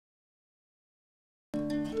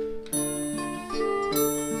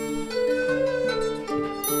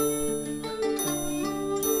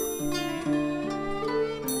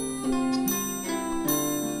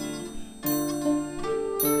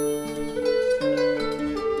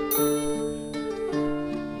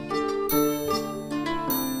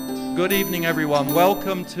Good evening, everyone.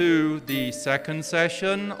 Welcome to the second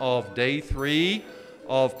session of Day 3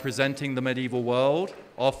 of Presenting the Medieval World,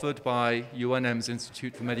 offered by UNM's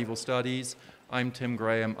Institute for Medieval Studies. I'm Tim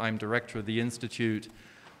Graham. I'm director of the Institute.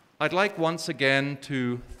 I'd like once again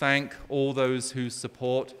to thank all those whose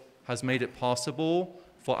support has made it possible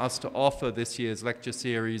for us to offer this year's lecture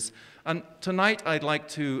series. And tonight I'd like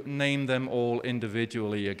to name them all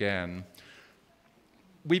individually again.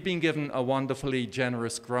 We've been given a wonderfully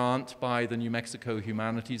generous grant by the New Mexico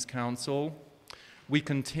Humanities Council. We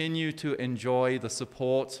continue to enjoy the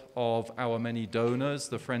support of our many donors,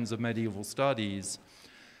 the Friends of Medieval Studies.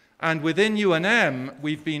 And within UNM,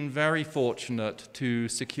 we've been very fortunate to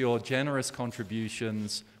secure generous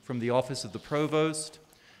contributions from the Office of the Provost,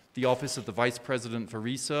 the Office of the Vice President for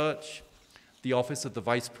Research, the Office of the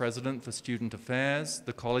Vice President for Student Affairs,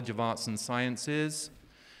 the College of Arts and Sciences,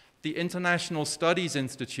 the International Studies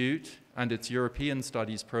Institute and its European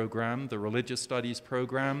Studies Program, the Religious Studies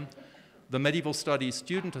Program, the Medieval Studies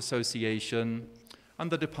Student Association,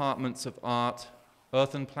 and the Departments of Art,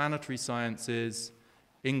 Earth and Planetary Sciences,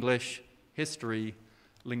 English, History,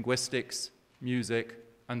 Linguistics, Music,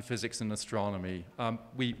 and Physics and Astronomy.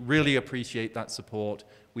 We really appreciate that support.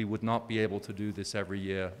 We would not be able to do this every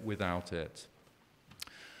year without it.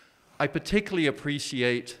 I particularly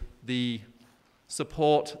appreciate the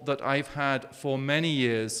support that I've had for many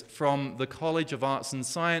years from the College of Arts and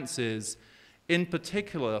Sciences, in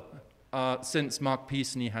particular since Mark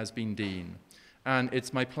Peasney has been Dean. And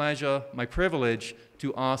it's my pleasure, my privilege,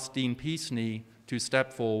 to ask Dean Peasney to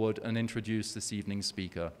step forward and introduce this evening's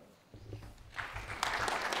speaker.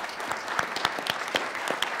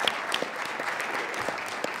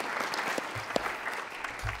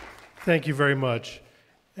 Thank you very much.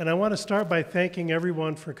 And I want to start by thanking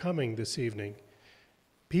everyone for coming this evening.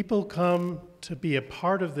 People come to be a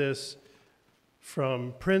part of this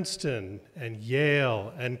from Princeton and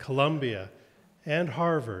Yale and Columbia and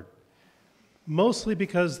Harvard, mostly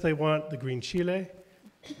because they want the green chile,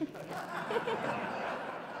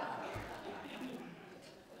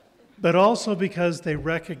 but also because they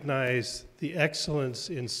recognize the excellence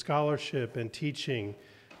in scholarship and teaching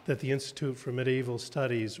that the Institute for Medieval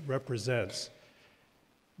Studies represents.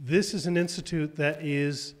 This is an institute that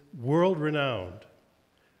is world-renowned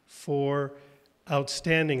for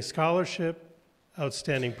outstanding scholarship,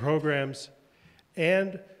 outstanding programs,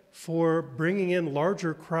 and for bringing in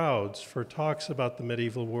larger crowds for talks about the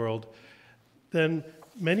medieval world than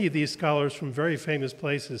many of these scholars from very famous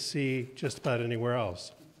places see just about anywhere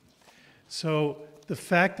else. So the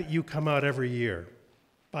fact that you come out every year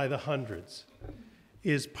by the hundreds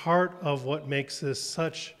is part of what makes this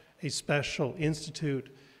such a special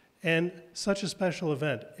institute and such a special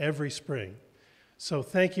event every spring. So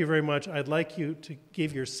thank you very much. I'd like you to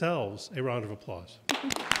give yourselves a round of applause.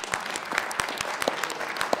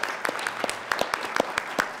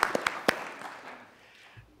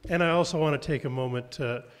 And I also want to take a moment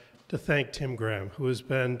to thank Tim Graham, who has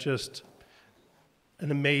been just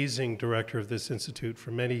an amazing director of this institute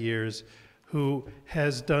for many years, who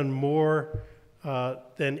has done more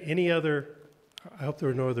than any other. I hope there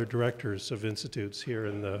are no other directors of institutes here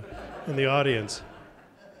in the audience.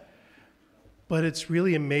 But it's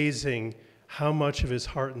really amazing how much of his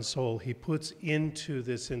heart and soul he puts into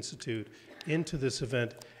this institute, into this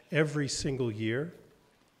event every single year.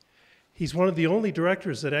 He's one of the only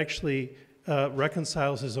directors that actually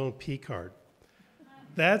reconciles his own P card.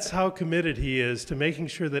 That's how committed he is to making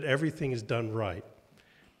sure that everything is done right,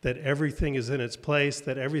 that everything is in its place,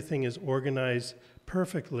 that everything is organized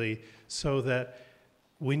perfectly so that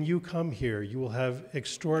when you come here, you will have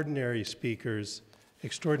extraordinary speakers,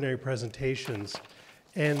 extraordinary presentations,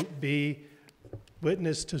 and be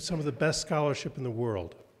witness to some of the best scholarship in the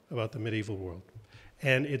world about the medieval world.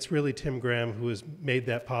 And it's really Tim Graham who has made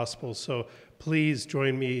that possible. So please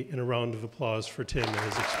join me in a round of applause for Tim and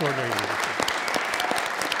his extraordinary leadership.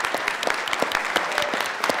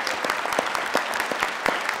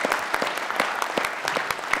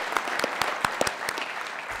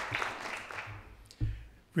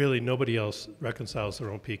 Really, nobody else reconciles their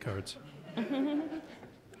own P cards.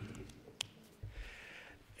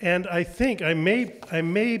 And I think, I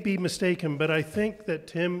may be mistaken, but I think that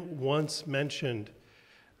Tim once mentioned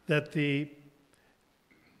that the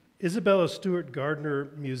Isabella Stewart Gardner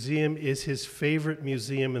Museum is his favorite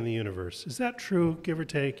museum in the universe. Is that true, give or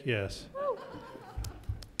take? Yes.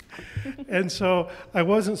 And so I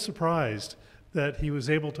wasn't surprised that he was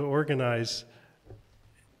able to organize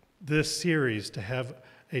this series to have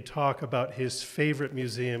a talk about his favorite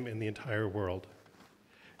museum in the entire world.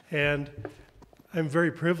 And I'm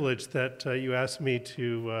very privileged that you asked me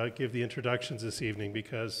to give the introductions this evening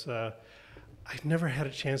because I've never had a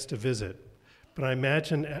chance to visit. But I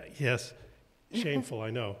imagine, yes, shameful, I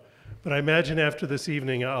know. But I imagine after this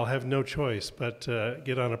evening I'll have no choice but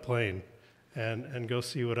get on a plane and go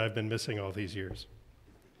see what I've been missing all these years.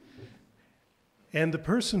 And the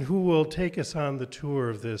person who will take us on the tour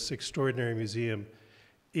of this extraordinary museum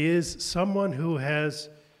is someone who has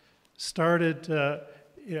started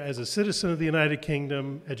as a citizen of the United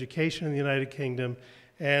Kingdom, education in the United Kingdom,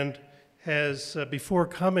 and has, before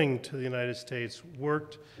coming to the United States,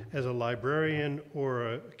 worked as a librarian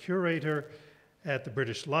or a curator at the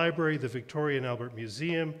British Library, the Victoria and Albert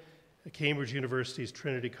Museum, Cambridge University's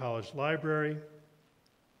Trinity College Library.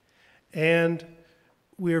 And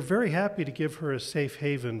we are very happy to give her a safe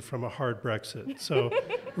haven from a hard Brexit. So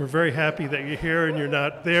we're very happy that you're here and you're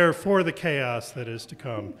not there for the chaos that is to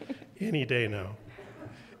come any day now,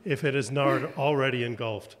 if it has not already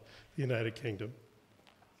engulfed the United Kingdom.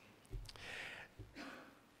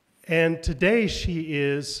 And today she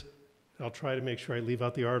is, I'll try to make sure I leave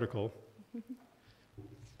out the article,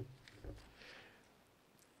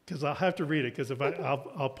 because I'll have to read it, because if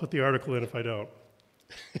I'll put the article in if I don't.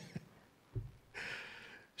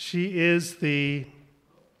 She is the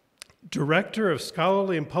Director of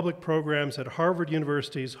Scholarly and Public Programs at Harvard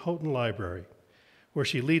University's Houghton Library, where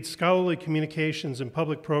she leads scholarly communications and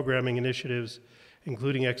public programming initiatives,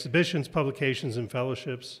 including exhibitions, publications, and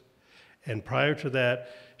fellowships. And prior to that,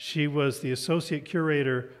 she was the Associate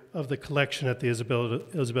Curator of the collection at the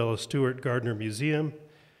Isabella Stewart Gardner Museum.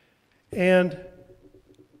 And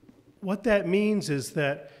what that means is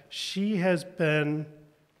that she has been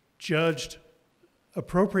judged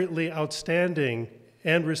appropriately outstanding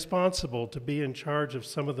and responsible to be in charge of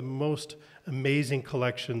some of the most amazing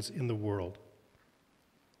collections in the world.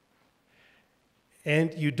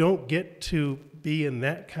 And you don't get to be in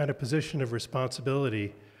that kind of position of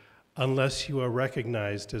responsibility unless you are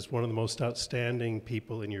recognized as one of the most outstanding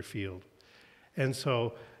people in your field. And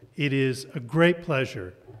so it is a great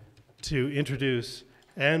pleasure to introduce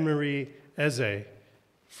Annemarie Weyl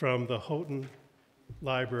from the Houghton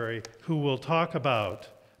Library, who will talk about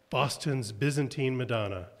Boston's Byzantine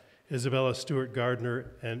Madonna, Isabella Stewart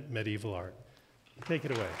Gardner, and medieval art. Take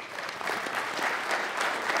it away.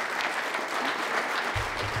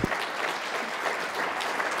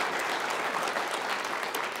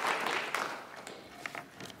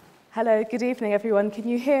 Hello, good evening, everyone. Can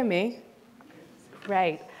you hear me?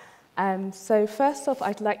 Great. So first off,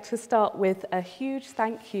 I'd like to start with a huge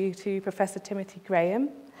thank you to Professor Timothy Graham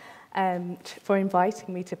for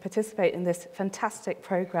inviting me to participate in this fantastic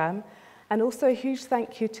program, and also a huge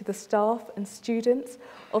thank you to the staff and students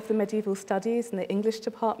of the Medieval Studies and the English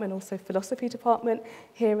department, also Philosophy department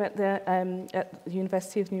here at the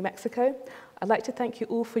Universtiy of New Mexico. I'd like to thank you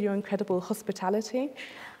all for your incredible hospitality.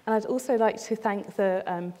 And I'd also like to thank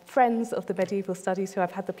the friends of the Medieval Studies who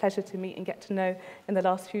I've had the pleasure to meet and get to know in the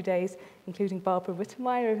last few days, including Barbara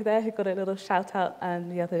Wittemeyer over there, who got a little shout out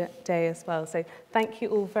the other day as well. So thank you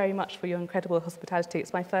all very much for your incredible hospitality.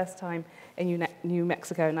 It's my first time in New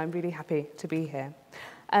Mexico, and I'm really happy to be here.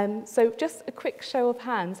 So just a quick show of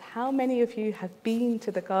hands, how many of you have been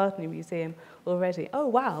to the Gardner Museum already? Oh,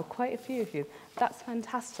 wow, quite a few of you. That's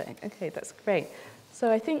fantastic. Okay, that's great. So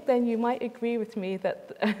I think then you might agree with me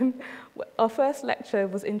that our first lecture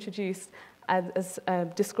was introduced as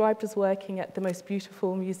described as working at the most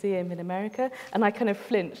beautiful museum in America, and I kind of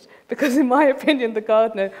flinched because in my opinion the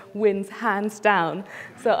Gardner wins hands down.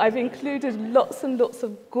 So I've included lots and lots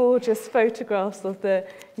of gorgeous photographs of the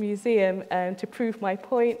museum to prove my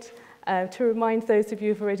point, to remind those of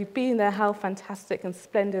you who've already been there how fantastic and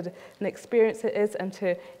splendid an experience it is, and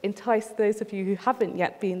to entice those of you who haven't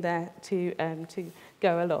yet been there to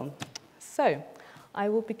go along. So I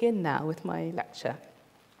will begin now with my lecture.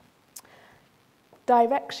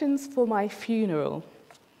 Directions for my funeral.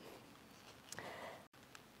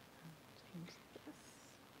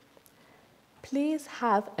 Please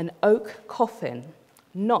have an oak coffin,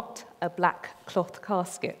 not a black cloth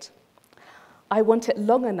casket. I want it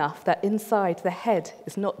long enough that inside the head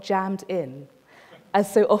is not jammed in,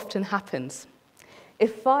 as so often happens.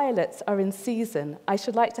 If violets are in season, I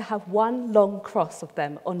should like to have one long cross of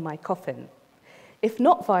them on my coffin. If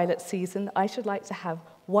not violet season, I should like to have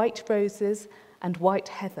white roses and white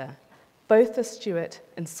heather. Both are Stuart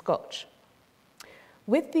and Scotch.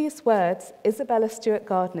 With these words, Isabella Stewart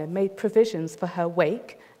Gardner made provisions for her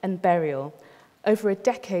wake and burial over a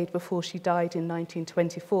decade before she died in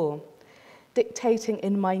 1924, dictating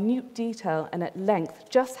in minute detail and at length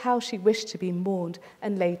just how she wished to be mourned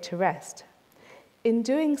and laid to rest. In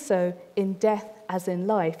doing so, in death as in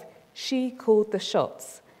life, she called the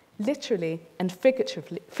shots, literally and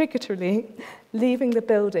figuratively leaving the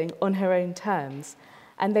building on her own terms.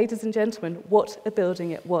 And ladies and gentlemen, what a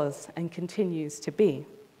building it was and continues to be.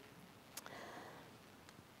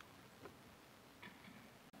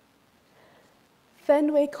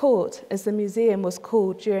 Fenway Court, as the museum was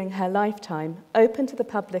called during her lifetime, opened to the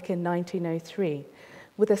public in 1903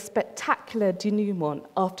 with a spectacular denouement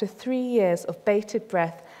after 3 years of bated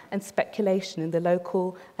breath and speculation in the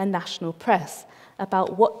local and national press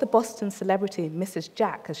about what the Boston celebrity, Mrs.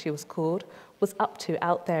 Jack, as she was called, was up to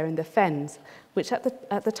out there in the Fens, which at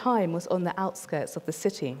the time was on the outskirts of the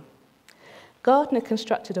city. Gardner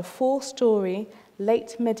constructed a 4-story,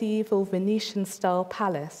 late medieval Venetian-style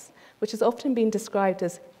palace, which has often been described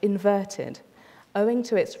as inverted, owing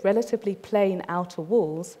to its relatively plain outer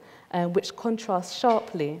walls, which contrast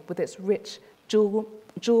sharply with its rich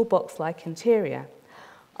jewel box-like interior.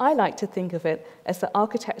 I like to think of it as the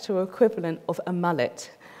architectural equivalent of a mullet.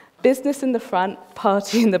 Business in the front,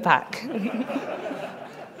 party in the back.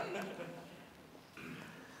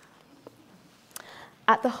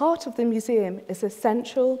 At the heart of the museum is a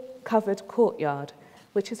central covered courtyard,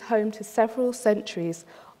 which is home to several centuries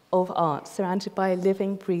of art, surrounded by a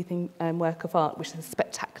living, breathing work of art, which is a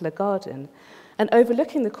spectacular garden. And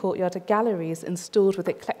overlooking the courtyard are galleries installed with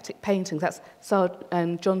eclectic paintings. That's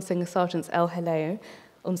John Singer Sargent's El Jaleo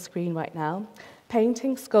on screen right now.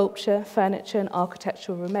 Painting, sculpture, furniture, and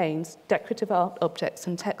architectural remains, decorative art objects,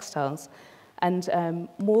 and textiles. And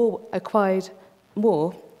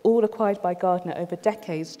all acquired by Gardner over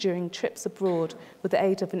decades during trips abroad with the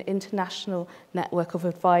aid of an international network of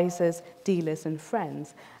advisors, dealers, and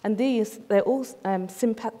friends. And they're all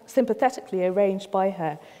sympathetically arranged by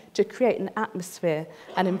her to create an atmosphere,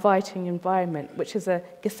 an inviting environment, which is a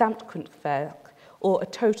Gesamtkunstwerk, or a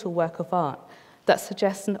total work of art, that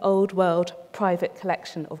suggests an old world private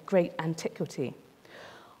collection of great antiquity.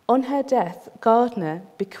 On her death, Gardner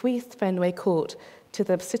bequeathed Fenway Court to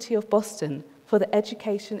the city of Boston for the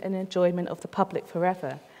education and enjoyment of the public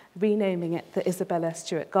forever, renaming it the Isabella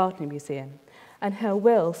Stewart Gardner Museum. And her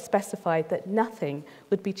will specified that nothing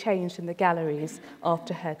would be changed in the galleries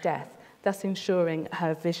after her death, thus ensuring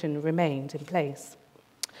her vision remained in place.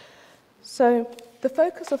 So, the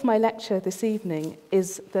focus of my lecture this evening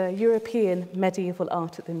is the European medieval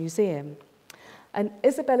art at the museum. And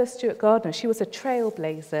Isabella Stewart Gardner, she was a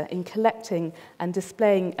trailblazer in collecting and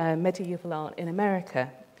displaying medieval art in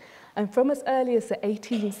America. And from as early as the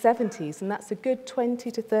 1870s, and that's a good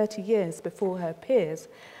 20 to 30 years before her peers,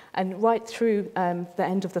 and right through the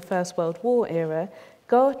end of the First World War era,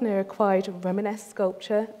 Gardner acquired Romanesque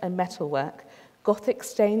sculpture and metalwork, Gothic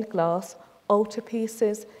stained glass,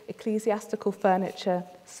 altarpieces, ecclesiastical furniture,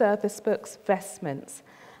 service books, vestments.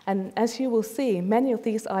 And as you will see, many of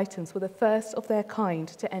these items were the first of their kind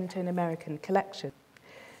to enter an American collection.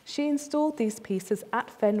 She installed these pieces at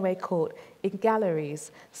Fenway Court in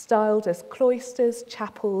galleries styled as cloisters,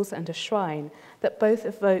 chapels, and a shrine that both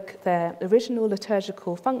evoke their original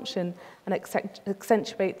liturgical function and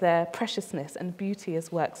accentuate their preciousness and beauty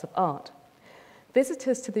as works of art.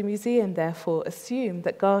 Visitors to the museum, therefore, assume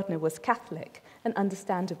that Gardner was Catholic, and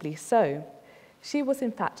understandably so. She was,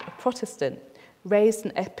 in fact, a Protestant. Raised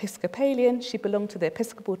an Episcopalian, she belonged to the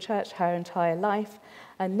Episcopal Church her entire life,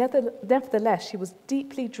 and nevertheless, she was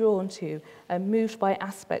deeply drawn to and moved by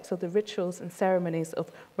aspects of the rituals and ceremonies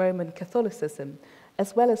of Roman Catholicism,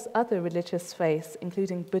 as well as other religious faiths,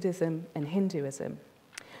 including Buddhism and Hinduism.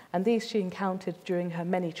 And these she encountered during her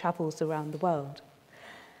many travels around the world.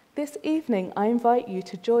 This evening, I invite you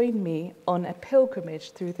to join me on a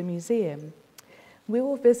pilgrimage through the museum. We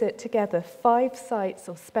will visit together 5 sites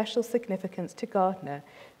of special significance to Gardner,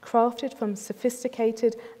 crafted from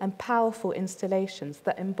sophisticated and powerful installations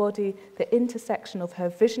that embody the intersection of her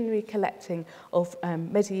visionary collecting of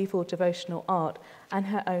medieval devotional art and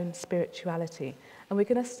her own spirituality. And we're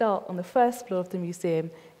going to start on the first floor of the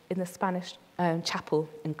museum in the Spanish chapel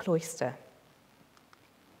and cloister.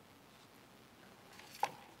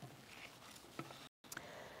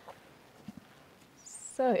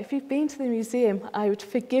 So, if you've been to the museum, I would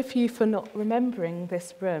forgive you for not remembering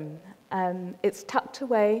this room. It's tucked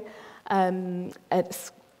away,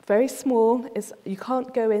 it's very small, you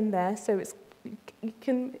can't go in there, so if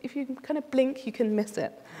you kind of blink, you can miss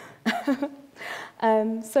it.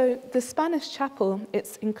 So the Spanish chapel,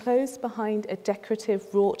 it's enclosed behind a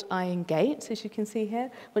decorative wrought iron gate, as you can see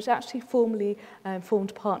here, which actually formerly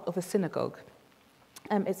formed part of a synagogue.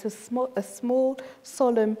 It's a small,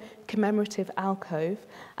 solemn, commemorative alcove,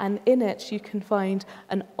 and in it you can find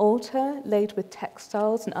an altar laid with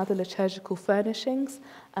textiles and other liturgical furnishings,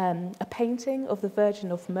 a painting of the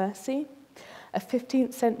Virgin of Mercy, a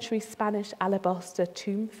 15th century Spanish alabaster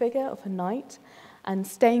tomb figure of a knight, and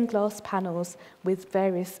stained glass panels with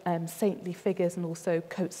various saintly figures and also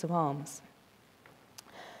coats of arms.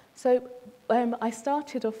 So I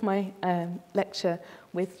started off my lecture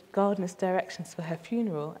with Gardner's directions for her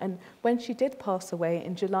funeral, and when she did pass away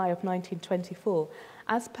in July of 1924,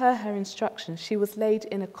 as per her instructions, she was laid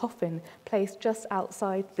in a coffin placed just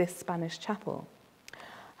outside this Spanish chapel.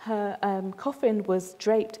 Her coffin was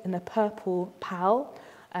draped in a purple pall.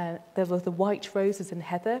 There were the white roses and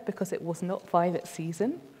heather because it was not violet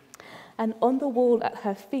season. And on the wall at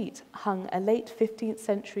her feet hung a late 15th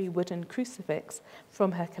century wooden crucifix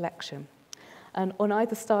from her collection. And on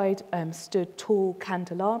either side stood tall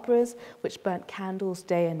candelabras which burnt candles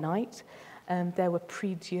day and night. There were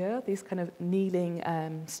prie-dieu, these kind of kneeling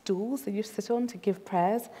stools that you sit on to give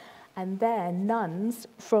prayers. And there, nuns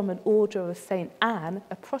from an order of St. Anne,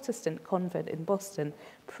 a Protestant convent in Boston,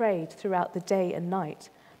 prayed throughout the day and night.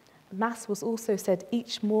 Mass was also said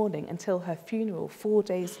each morning until her funeral 4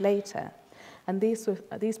 days later. And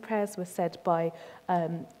these prayers were said by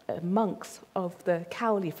monks of the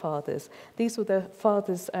Cowley Fathers. These were the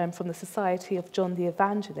fathers from the Society of John the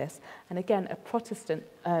Evangelist, and again, a Protestant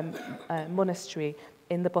monastery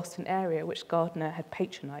in the Boston area, which Gardner had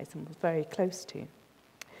patronized and was very close to.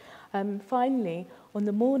 Finally, on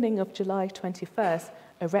the morning of July 21st,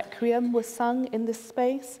 a requiem was sung in this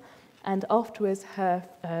space, and afterwards her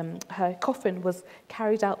coffin was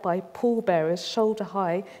carried out by pallbearers shoulder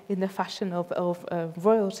high in the fashion of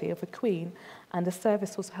royalty, of a queen, and a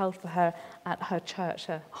service was held for her at her church,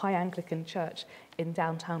 a high Anglican church in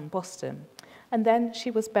downtown Boston. And then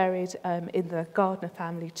she was buried in the Gardner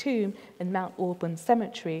family tomb in Mount Auburn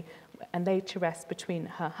Cemetery and laid to rest between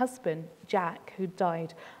her husband, Jack, who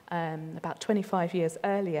died about 25 years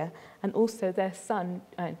earlier, and also their son,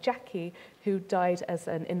 Jackie, who died as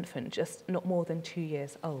an infant, just not more than 2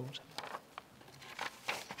 years old.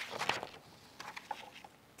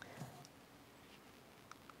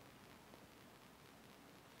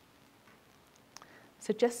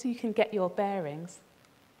 So just so you can get your bearings,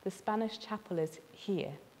 the Spanish chapel is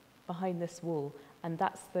here, behind this wall, and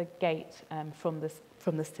that's the gate from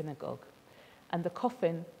the synagogue. And the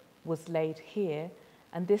coffin was laid here,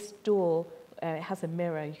 and this door, it has a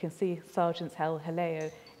mirror. You can see Sergeant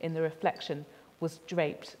Haleo in the reflection was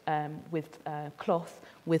draped with cloth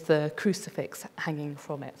with a crucifix hanging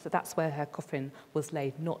from it. So that's where her coffin was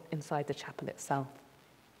laid, not inside the chapel itself.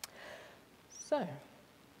 So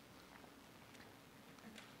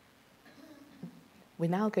we're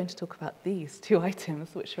now going to talk about these two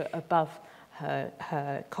items which were above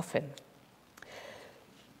her coffin.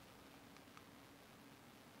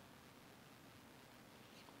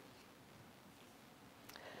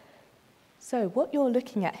 So what you're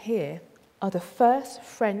looking at here are the first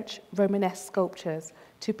French Romanesque sculptures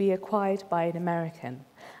to be acquired by an American,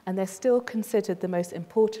 and they're still considered the most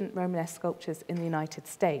important Romanesque sculptures in the United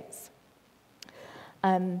States.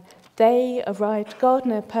 They arrived,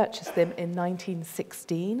 Gardner purchased them in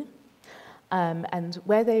 1916, and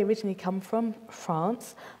where they originally come from,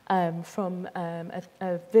 France, from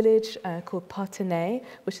a village called Parthenay,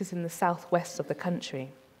 which is in the southwest of the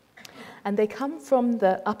country. And they come from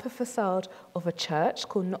the upper facade of a church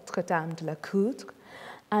called Notre Dame de la Coudre.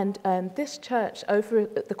 And this church, over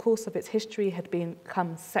the course of its history, had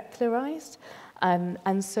become secularized.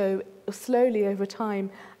 And so slowly over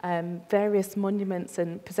time, various monuments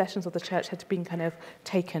and possessions of the church had been kind of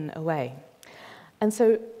taken away. And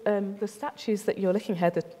so the statues that you're looking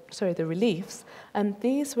at, the reliefs,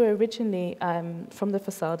 these were originally from the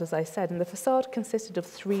facade, as I said, and the facade consisted of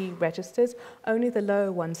 3 registers. Only the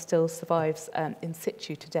lower one still survives in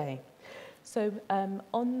situ today. So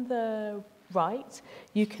on the right,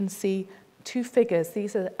 you can see 2 figures.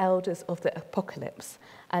 These are the elders of the apocalypse.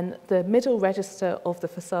 And the middle register of the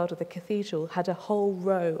facade of the cathedral had a whole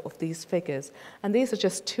row of these figures. And these are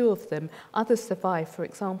just 2 of them. Others survive. For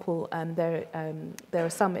example, there are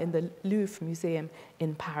some in the Louvre Museum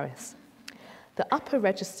in Paris. The upper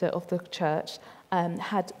register of the church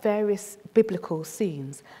had various biblical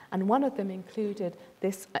scenes, and one of them included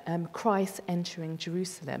this Christ entering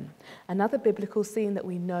Jerusalem. Another biblical scene that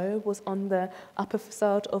we know was on the upper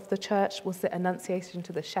facade of the church was the Annunciation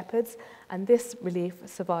to the Shepherds, and this relief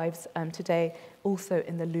survives today also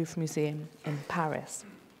in the Louvre Museum in Paris.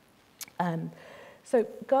 So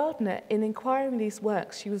Gardner, in inquiring these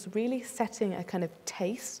works, she was really setting a kind of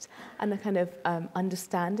taste and a kind of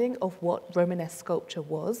understanding of what Romanesque sculpture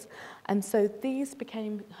was. And so these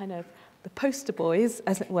became kind of the poster boys,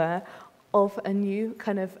 as it were, of a new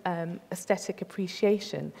kind of aesthetic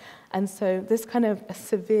appreciation. And so this kind of a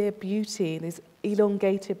severe beauty, these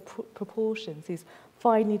elongated proportions, these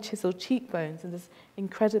finely chiseled cheekbones, and this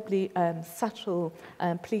incredibly subtle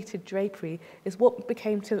pleated drapery is what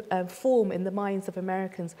became to form in the minds of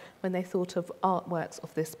Americans when they thought of artworks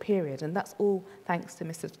of this period. And that's all thanks to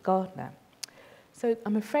Mrs. Gardner. So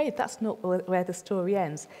I'm afraid that's not where the story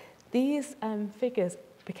ends. These figures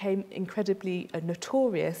became incredibly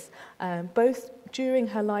notorious, both during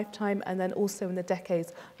her lifetime and then also in the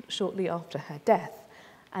decades shortly after her death.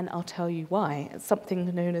 And I'll tell you why. It's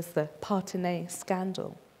something known as the Partenay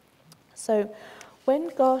scandal. So when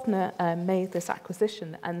Gardner made this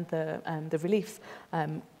acquisition and the reliefs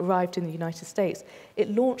arrived in the United States, it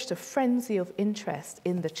launched a frenzy of interest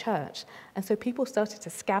in the church. And so people started to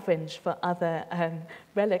scavenge for other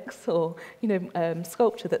relics or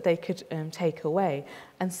sculpture that they could take away.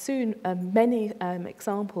 And soon many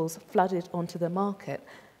examples flooded onto the market.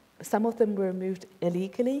 Some of them were removed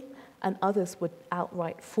illegally, and others were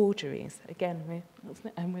outright forgeries. Again,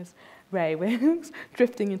 where's Ray? We're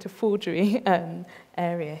drifting into forgery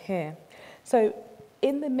area here. So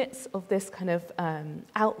in the midst of this kind of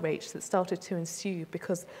outrage that started to ensue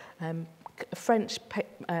because French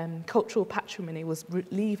cultural patrimony was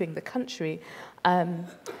leaving the country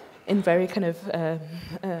in very kind of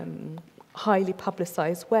highly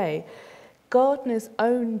publicized way, Gardner's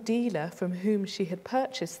own dealer from whom she had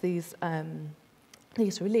purchased these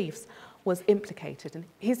reliefs was implicated. And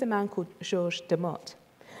he's a man called Georges de Motte.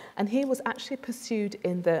 And he was actually pursued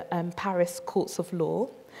in the Paris courts of law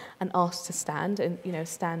and asked to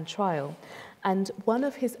stand trial. And one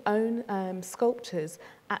of his own sculptors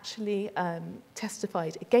actually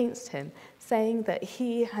testified against him, saying that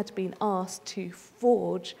he had been asked to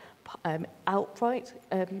forge outright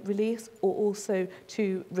reliefs or also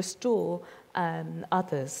to restore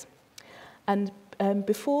others. And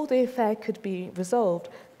before the affair could be resolved,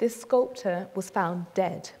 this sculptor was found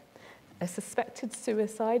dead. A suspected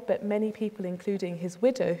suicide, but many people, including his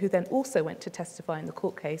widow, who then also went to testify in the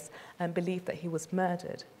court case, believed that he was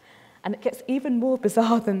murdered. And it gets even more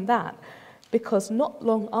bizarre than that, because not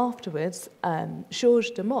long afterwards,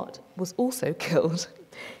 Georges de Motte was also killed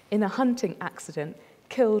in a hunting accident,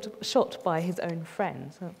 shot by his own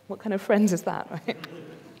friend. So what kind of friend is that, right?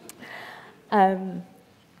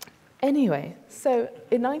 Anyway, so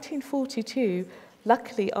in 1942,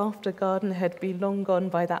 luckily after Gardner had been long gone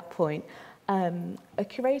by that point, a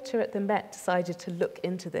curator at the Met decided to look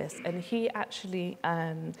into this, and he actually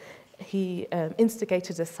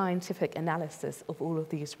instigated a scientific analysis of all of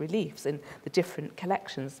these reliefs in the different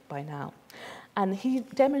collections by now. And he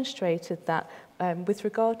demonstrated that with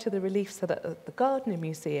regard to the reliefs at the Gardner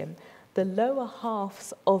Museum, the lower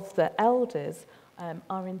halves of the elders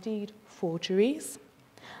are indeed forgeries.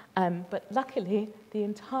 But luckily, the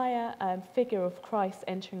entire figure of Christ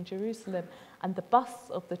entering Jerusalem and the busts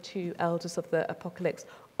of the two elders of the Apocalypse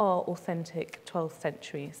are authentic 12th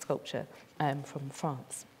century sculpture from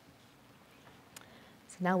France.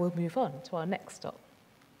 So now we'll move on to our next stop.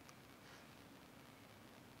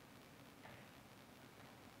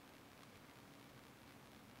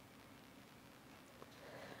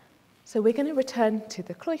 So we're going to return to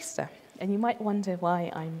the cloister. And you might wonder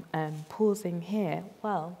why I'm pausing here.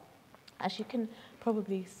 Well, as you can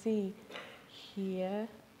probably see here,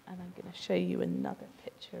 and I'm going to show you another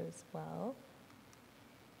picture as well.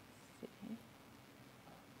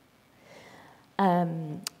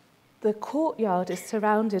 The courtyard is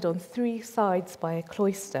surrounded on three sides by a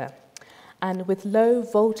cloister, and with low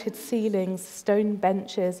vaulted ceilings, stone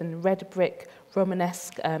benches, and red brick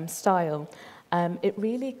Romanesque style. It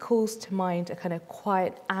really calls to mind a kind of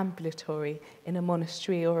quiet ambulatory in a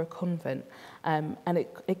monastery or a convent. And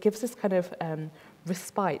it gives us kind of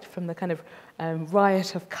respite from the kind of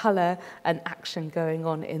riot of colour and action going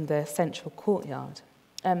on in the central courtyard.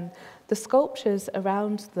 The sculptures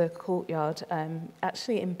around the courtyard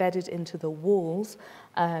actually embedded into the walls.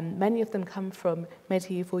 Many of them come from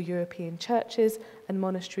medieval European churches and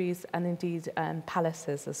monasteries and indeed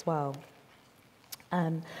palaces as well.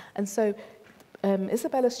 And so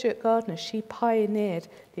Isabella Stewart Gardner, she pioneered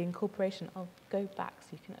the incorporation. I'll go back so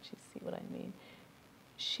you can actually see what I mean.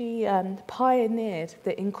 She pioneered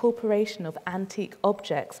the incorporation of antique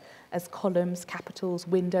objects as columns, capitals,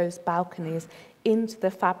 windows, balconies into the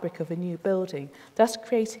fabric of a new building, thus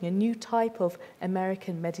creating a new type of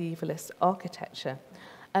American medievalist architecture.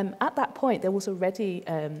 At that point, there was already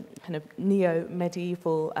kind of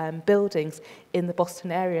neo-medieval buildings in the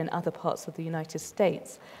Boston area and other parts of the United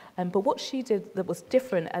States. But what she did that was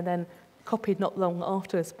different and then copied not long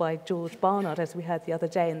afterwards by George Barnard, as we heard the other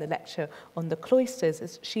day in the lecture on the cloisters,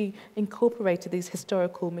 as she incorporated these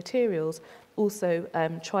historical materials, also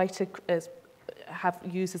try to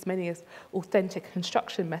use as many as authentic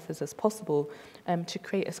construction methods as possible to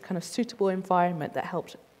create a kind of suitable environment that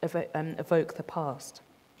helped evoke the past.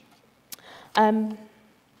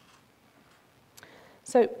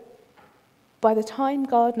 So by the time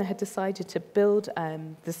Gardner had decided to build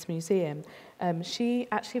this museum, she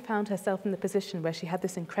actually found herself in the position where she had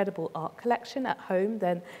this incredible art collection at home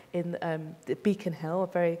then in Beacon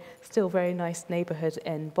Hill, still very nice neighborhood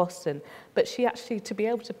in Boston. But she actually, to be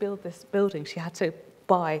able to build this building, she had to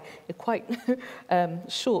buy a quite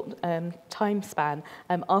short time span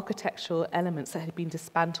architectural elements that had been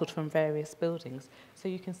dismantled from various buildings. So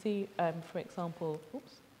you can see, for example,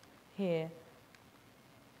 here,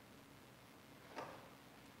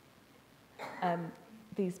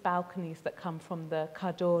 these balconies that come from the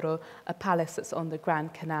Cadoro, a palace that's on the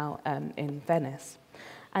Grand Canal in Venice.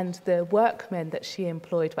 And the workmen that she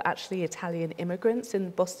employed were actually Italian immigrants in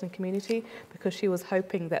the Boston community, because she was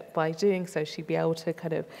hoping that by doing so she'd be able to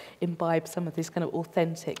kind of imbibe some of these kind of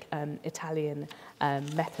authentic Italian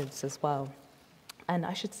methods as well. And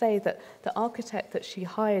I should say that the architect that she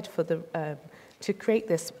hired for the to create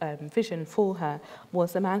this vision for her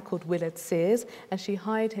was a man called Willard Sears, and she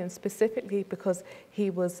hired him specifically because he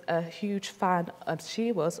was a huge fan, as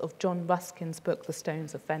she was, of John Ruskin's book, The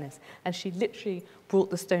Stones of Venice. And she literally brought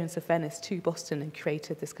the Stones of Venice to Boston and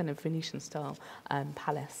created this kind of Venetian-style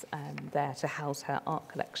palace there to house her art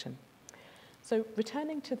collection. So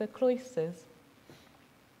returning to the cloisters,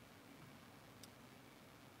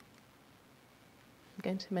 I'm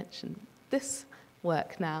going to mention this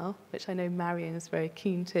work now, which I know Marion is very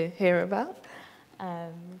keen to hear about.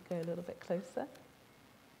 Go a little bit closer.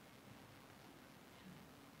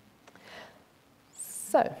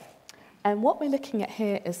 So, what we're looking at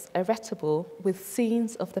here is a retable with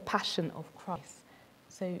scenes of the Passion of Christ.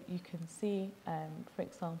 So you can see, for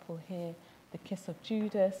example, here, the kiss of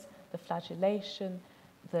Judas, the flagellation,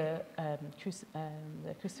 the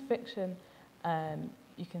crucifixion.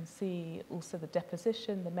 You can see also the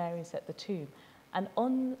deposition, the Marys at the tomb. And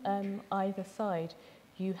on either side,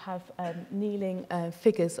 you have kneeling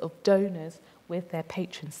figures of donors with their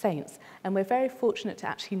patron saints. And we're very fortunate to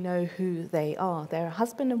actually know who they are. They're a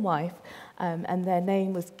husband and wife, and their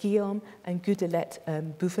name was Guillaume and Goudelette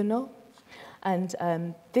Bouvenot. And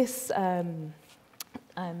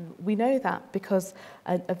we know that because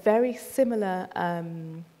a very similar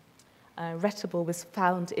retable was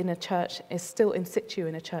found in a church, is still in situ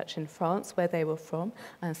in a church in France where they were from,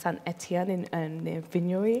 Saint-Étienne near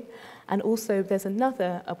Vignory. And also there's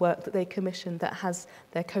another work that they commissioned that has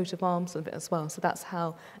their coat of arms of it as well. So that's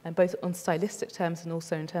how, both on stylistic terms and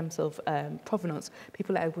also in terms of provenance,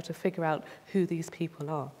 people are able to figure out who these people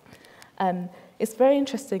are. It's very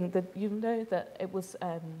interesting that you know that it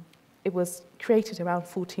was created around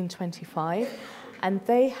 1425. And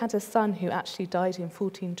they had a son who actually died in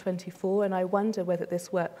 1424, and I wonder whether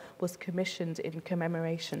this work was commissioned in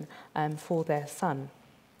commemoration for their son.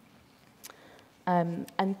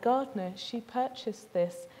 And Gardner, she purchased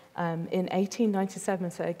this in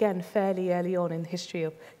 1897, so again, fairly early on in the history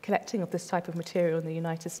of collecting of this type of material in the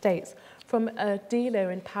United States, from a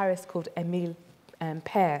dealer in Paris called Émile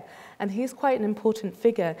Père. And he's quite an important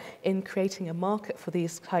figure in creating a market for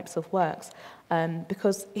these types of works,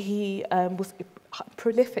 because he was a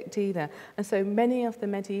prolific dealer. And so many of the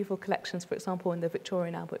medieval collections, for example, in the Victoria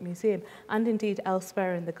and Albert Museum, and indeed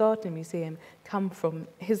elsewhere in the Gardner Museum, come from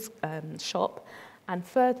his shop. And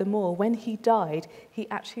furthermore, when he died, he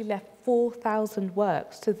actually left 4,000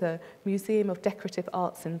 works to the Museum of Decorative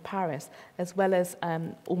Arts in Paris, as well as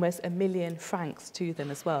almost 1 million francs to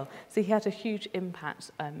them as well. So he had a huge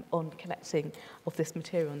impact on collecting of this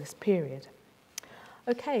material in this period.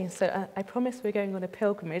 Okay, so I promised we're going on a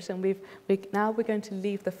pilgrimage, and now we're going to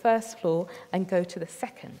leave the first floor and go to the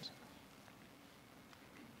second.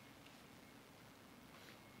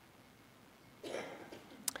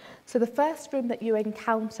 So the first room that you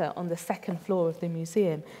encounter on the second floor of the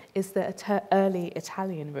museum is the early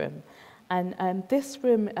Italian room. And this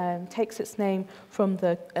room takes its name from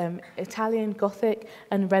the Italian Gothic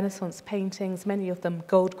and Renaissance paintings, many of them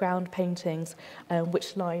gold-ground paintings,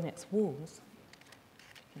 which line its walls.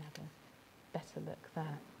 You can have a better look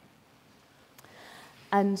there.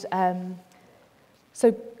 And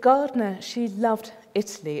so Gardner, she loved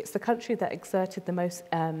Italy. It's the country that exerted the most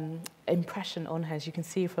impression on her, as you can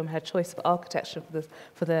see from her choice of architecture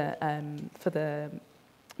for the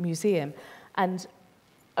museum. And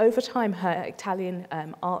over time, her Italian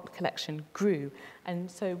art collection grew. And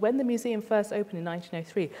so when the museum first opened in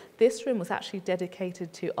 1903, this room was actually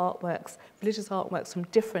dedicated to artworks, religious artworks from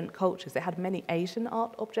different cultures. It had many Asian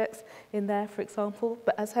art objects in there, for example.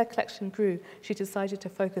 But as her collection grew, she decided to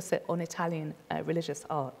focus it on Italian religious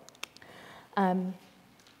art.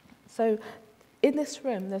 So in this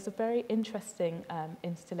room, there's a very interesting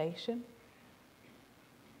installation.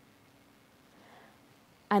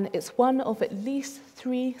 And it's one of at least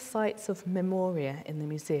 3 sites of memoria in the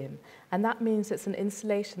museum. And that means it's an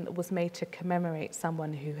installation that was made to commemorate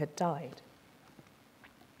someone who had died.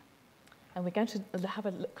 And we're going to have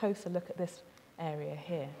a closer look at this area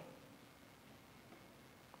here.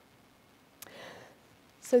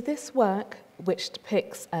 So this work, which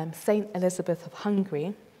depicts Saint Elizabeth of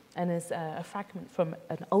Hungary, and is a fragment from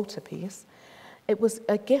an altarpiece, it was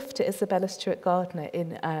a gift to Isabella Stewart Gardner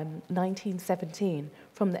in 1917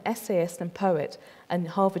 from the essayist and poet and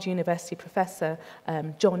Harvard University professor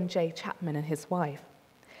John J. Chapman and his wife.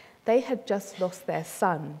 They had just lost their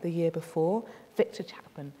son the year before, Victor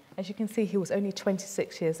Chapman. As you can see, he was only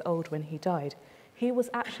 26 years old when he died. He was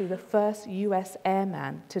actually the first US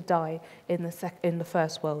airman to die in the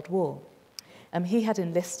First World War. He had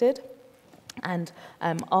enlisted, and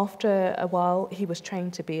after a while, he was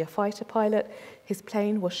trained to be a fighter pilot. His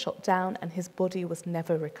plane was shot down, and his body was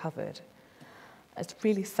never recovered. It's a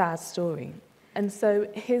really sad story. And so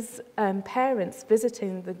his parents,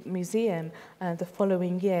 visiting the museum the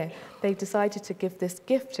following year, they decided to give this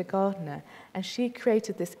gift to Gardner, and she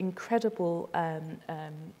created this incredible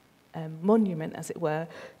monument, as it were,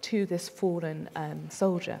 to this fallen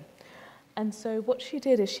soldier. And so what she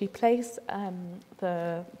did is she placed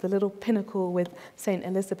the little pinnacle with St.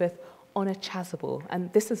 Elizabeth on a chasuble.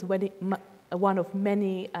 And this is one of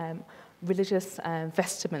many religious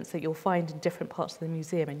vestments that you'll find in different parts of the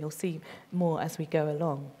museum, and you'll see more as we go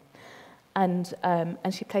along. And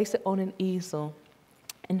she placed it on an easel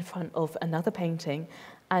in front of another painting.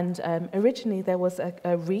 And originally there was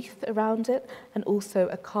a wreath around it, and also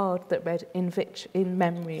a card that read in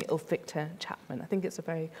memory of Victor Chapman. I think it's a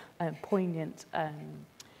very poignant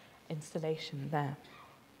installation there.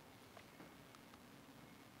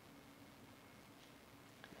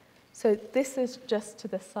 So this is just to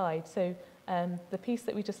the side. So the piece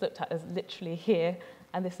that we just looked at is literally here,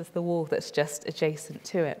 and this is the wall that's just adjacent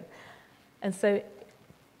to it. And so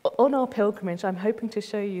on our pilgrimage, I'm hoping to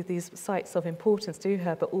show you these sites of importance to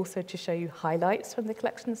her, but also to show you highlights from the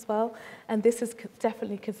collection as well. And this is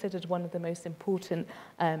definitely considered one of the most important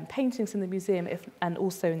paintings in the museum, and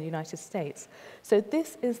also in the United States. So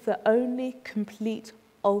this is the only complete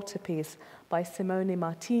altarpiece by Simone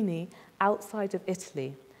Martini outside of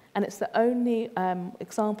Italy. And it's the only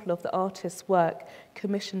example of the artist's work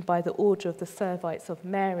commissioned by the Order of the Servites of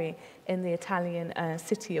Mary in the Italian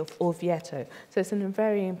city of Orvieto. So it's a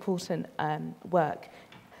very important work.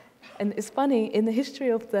 And it's funny, in the history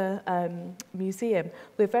of the museum,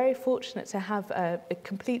 we're very fortunate to have a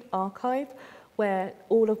complete archive where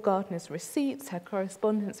all of Gardner's receipts, her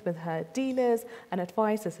correspondence with her dealers and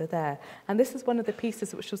advisors are there. And this is one of the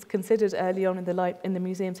pieces which was considered early on in the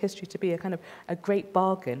museum's history to be a great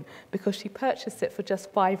bargain, because she purchased it for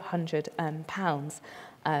just £500.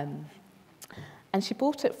 And she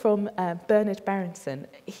bought it from Bernard Berenson.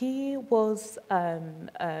 He was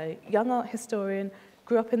a young art historian,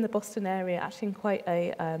 grew up in the Boston area, actually in quite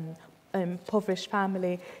a impoverished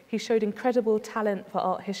family. He showed incredible talent for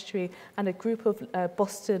art history, and a group of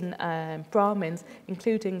Boston Brahmins,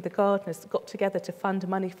 including the Gardners, got together to fund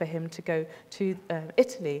money for him to go to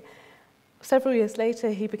Italy. Several years later,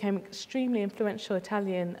 he became an extremely influential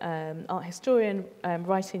Italian art historian,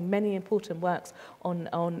 writing many important works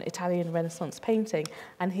on Italian Renaissance painting,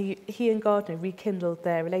 and he and Gardner rekindled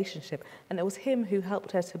their relationship, and it was him who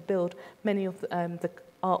helped her to build many of the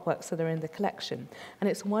artworks that are in the collection. And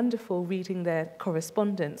it's wonderful reading their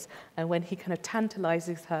correspondence, and when he kind of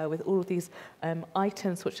tantalizes her with all of these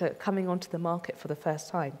items which are coming onto the market for the first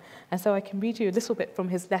time. And so I can read you a little bit from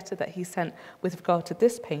his letter that he sent with regard to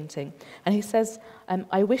this painting. And he says,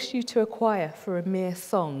 I wish you to acquire for a mere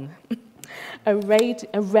song a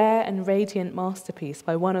rare and radiant masterpiece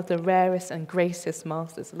by one of the rarest and greatest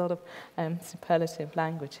masters. A lot of superlative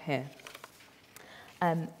language here.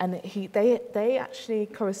 And they actually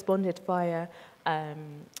corresponded via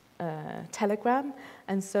telegram.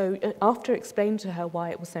 And so after explaining to her why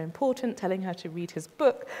it was so important, telling her to read his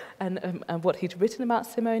book and what he'd written about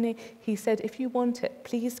Simone, he said, if you want it,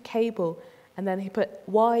 please cable. And then he put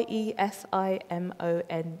YESIMONE.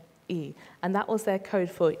 And that was their code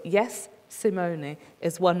for yes, Simone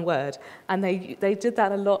is one word. And they did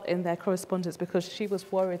that a lot in their correspondence because she was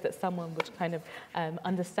worried that someone would kind of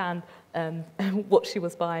understand what she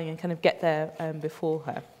was buying and kind of get there before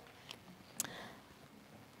her.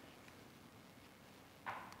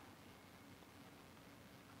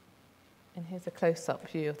 And here's a close-up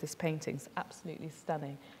view of this painting. It's absolutely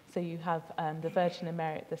stunning. So you have the Virgin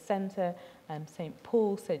Mary at the centre, St.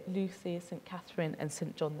 Paul, St. Lucy, St. Catherine, and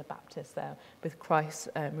St. John the Baptist there, with Christ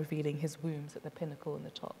revealing his wounds at the pinnacle and the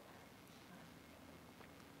top.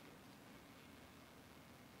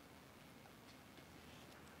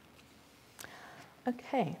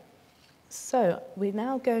 Okay, so we're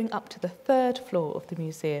now going up to the third floor of the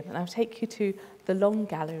museum, and I'll take you to the Long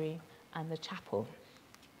Gallery and the chapel.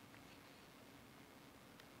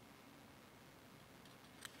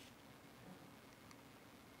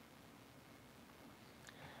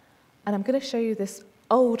 And I'm going to show you this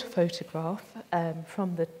old photograph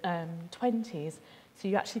from the 20s, so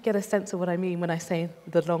you actually get a sense of what I mean when I say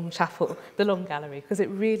the long chapel, the long gallery, because it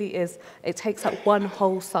really is, it takes up one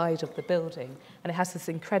whole side of the building, and it has this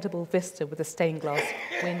incredible vista with a stained glass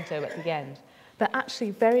window at the end. But actually,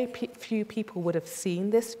 very few people would have seen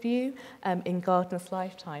this view in Gardner's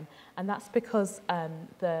lifetime, and that's because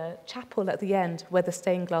the chapel at the end, where the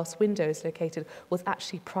stained glass window is located, was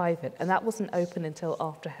actually private, and that wasn't open until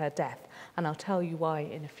after her death, and I'll tell you why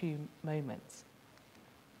in a few moments.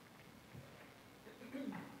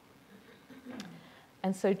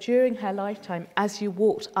 And so during her lifetime, as you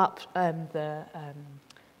walked up the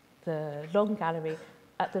long gallery,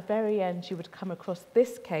 at the very end, you would come across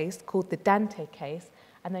this case called the Dante case.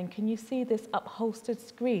 And then can you see this upholstered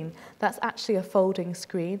screen? That's actually a folding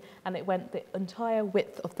screen, and it went the entire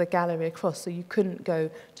width of the gallery across, so you couldn't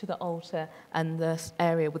go to the altar and the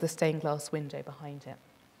area with the stained glass window behind it.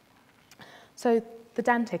 So the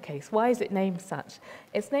Dante case, why is it named such?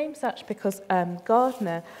 It's named such because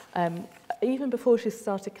Gardner, even before she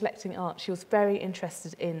started collecting art, she was very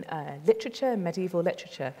interested in literature, medieval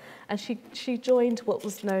literature, and she joined what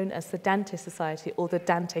was known as the Dante Society or the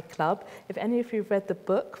Dante Club. If any of you have read the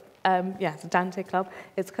book, the Dante Club,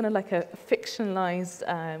 it's kind of like a fictionalized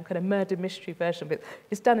kind of murder mystery version, but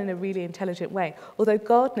it's done in a really intelligent way. Although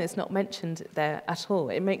Gardner is not mentioned there at all,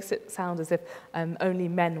 it makes it sound as if only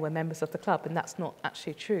men were members of the club, and that's not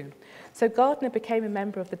actually true. So Gardner became a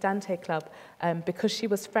member of the Dante Club because she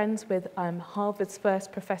was friends with Harvard's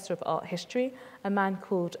first professor of art history, a man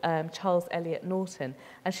called Charles Eliot Norton,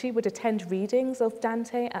 and she would attend readings of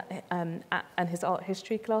Dante and his art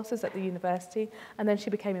history classes at the university, and then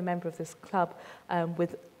she became a member of this club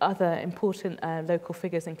with other important local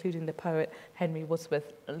figures, including the poet Henry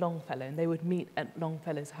Wadsworth Longfellow, and they would meet at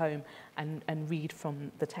Longfellow's home and read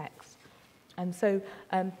from the text. And so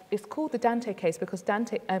it's called the Dante case because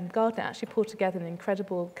Gardner actually pulled together an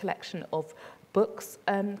incredible collection of books,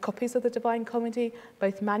 copies of the Divine Comedy,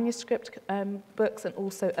 both manuscript books and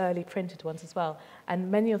also early printed ones as well.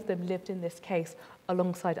 And many of them lived in this case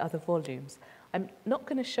alongside other volumes. I'm not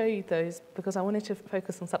going to show you those because I wanted to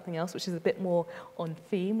focus on something else, which is a bit more on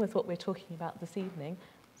theme with what we're talking about this evening.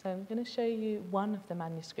 So I'm going to show you one of the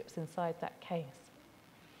manuscripts inside that case.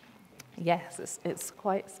 Yes, it's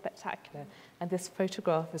quite spectacular. And this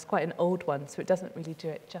photograph is quite an old one, so it doesn't really do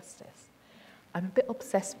it justice. I'm a bit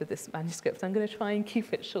obsessed with this manuscript, so I'm going to try and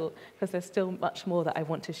keep it short because there's still much more that I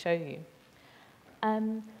want to show you.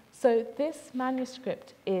 So this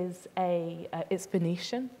manuscript is it's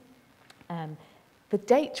Venetian. The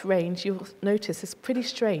date range, you'll notice, is pretty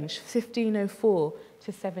strange, 1504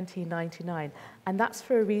 to 1799. And that's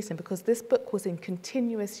for a reason, because this book was in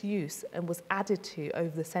continuous use and was added to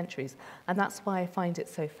over the centuries. And that's why I find it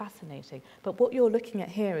so fascinating. But what you're looking at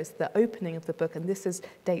here is the opening of the book, and this is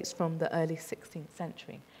dates from the early 16th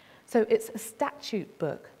century. So it's a statute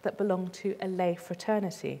book that belonged to a lay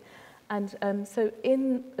fraternity. And so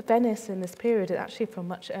in Venice in this period, actually from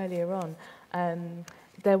much earlier on,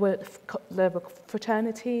 there were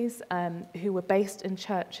fraternities who were based in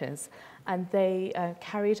churches, and they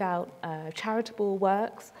carried out charitable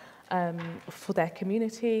works for their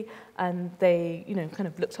community, and they, kind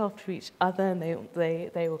of looked after each other, and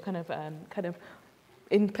they were kind of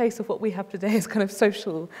in place of what we have today as kind of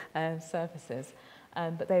social services,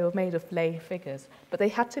 but they were made of lay figures. But they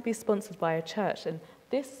had to be sponsored by a church, and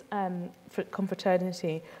this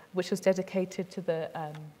confraternity, which was dedicated to the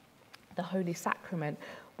Holy Sacrament,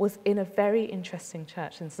 was in a very interesting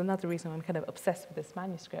church, and it's another reason I'm kind of obsessed with this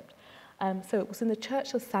manuscript. So it was in the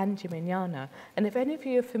Church of San Gimignano, and if any of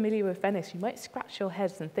you are familiar with Venice, you might scratch your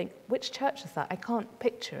heads and think, which church is that? I can't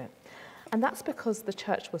picture it. And that's because the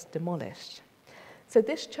church was demolished. So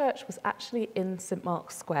this church was actually in St.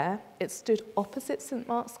 Mark's Square. It stood opposite St.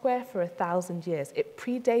 Mark's Square for 1,000 years. It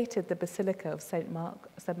predated the Basilica of San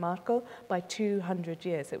Marco by 200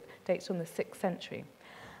 years. It dates from the 6th century.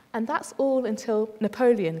 And that's all until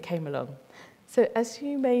Napoleon came along. So as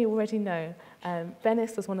you may already know,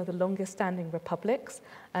 Venice was one of the longest-standing republics.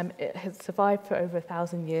 It has survived for over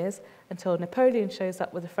 1,000 years until Napoleon shows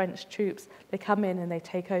up with the French troops. They come in and they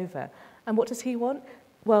take over. And what does he want?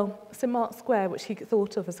 Well, St. Mark's Square, which he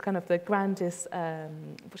thought of as kind of the grandest, what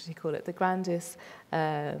did he call it? The grandest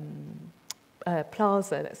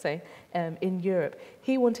plaza, let's say, in Europe.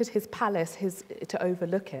 He wanted his palace to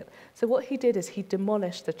overlook it. So what he did is he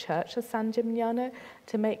demolished the church of San Gimignano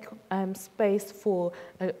to make space for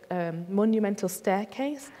a monumental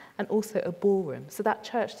staircase and also a ballroom. So that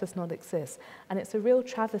church does not exist. And it's a real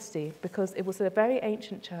travesty because it was a very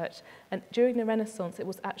ancient church, and during the Renaissance it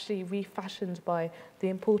was actually refashioned by the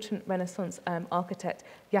important Renaissance architect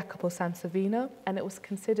Jacopo Sansovino, and it was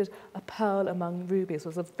considered a pearl among rubies. It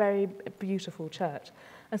was a very beautiful church.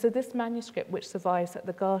 And so this manuscript, which survives at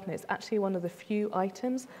the Gardner, is actually one of the few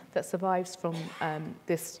items that survives from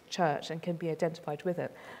this church and can be identified with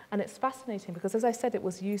it. And it's fascinating because, as I said, it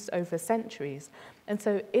was used over centuries. And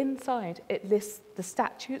so inside, it lists the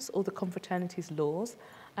statutes or the confraternity's laws,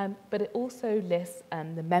 but it also lists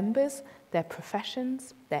the members, their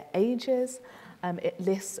professions, their ages. It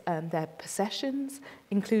lists their possessions,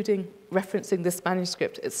 including referencing this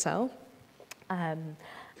manuscript itself.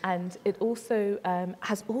 And it also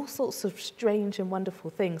has all sorts of strange and wonderful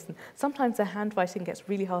things. And sometimes the handwriting gets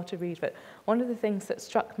really hard to read, but one of the things that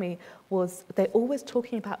struck me was they're always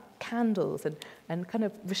talking about candles and kind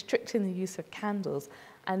of restricting the use of candles.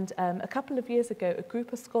 And a couple of years ago, a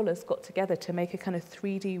group of scholars got together to make a kind of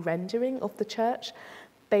 3D rendering of the church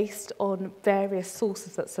based on various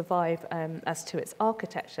sources that survive as to its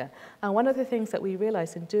architecture. And one of the things that we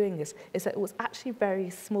realized in doing this is that it was actually very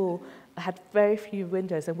small, had very few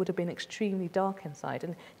windows, and would have been extremely dark inside.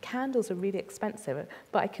 And candles are really expensive,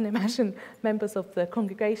 but I can imagine members of the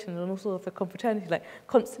congregation and also of the confraternity like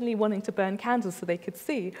constantly wanting to burn candles so they could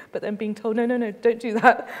see, but then being told, no, don't do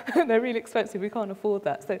that. They're really expensive, we can't afford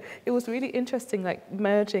that. So it was really interesting, like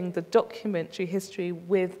merging the documentary history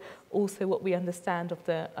with also what we understand of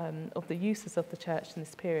the uses of the church in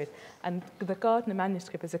this period. And the Gardner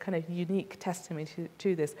manuscript is a kind of unique testimony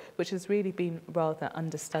to this, which has really been rather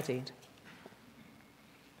understudied.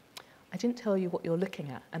 I didn't tell you what you're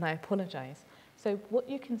looking at, and I apologize. So what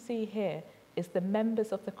you can see here is the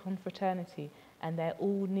members of the confraternity, and they're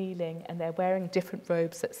all kneeling, and they're wearing different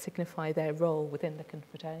robes that signify their role within the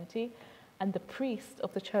confraternity. And the priest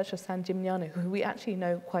of the Church of San Gimignano, who we actually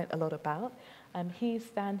know quite a lot about, he's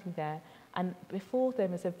standing there, and before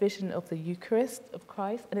them is a vision of the Eucharist of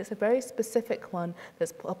Christ, and it's a very specific one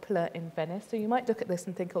that's popular in Venice. So you might look at this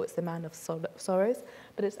and think, oh, it's the Man of Sorrows,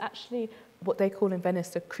 but it's actually what they call in Venice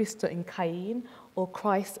the Cristo in Cain, or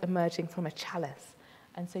Christ emerging from a chalice.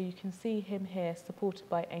 And so you can see him here supported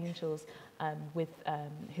by angels with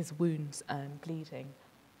his wounds bleeding.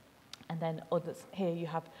 And then here you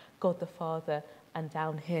have God the Father, and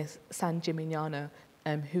down here San Gimignano,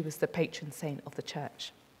 who was the patron saint of the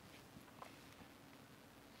church.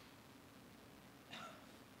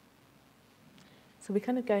 So we're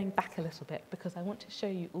kind of going back a little bit because I want to show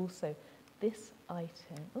you also this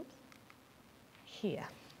item, here.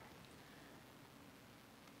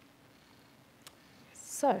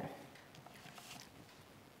 So,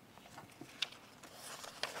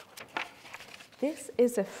 this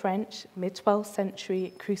is a French mid-12th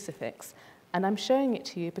century crucifix, and I'm showing it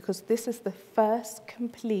to you because this is the first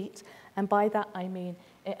complete, and by that I mean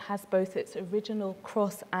it has both its original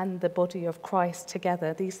cross and the body of Christ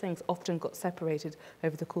together. These things often got separated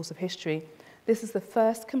over the course of history. This is the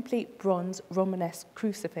first complete bronze Romanesque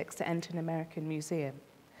crucifix to enter an American museum.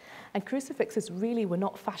 And crucifixes really were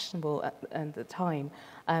not fashionable at the time.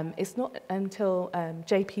 It's not until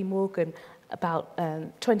J.P. Morgan, about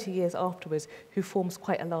 20 years afterwards, who forms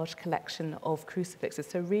quite a large collection of crucifixes.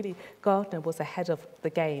 So really, Gardner was ahead of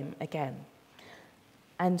the game again.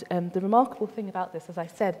 And the remarkable thing about this, as I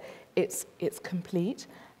said, it's complete.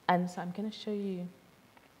 And so I'm going to show you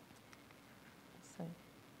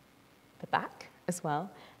the back as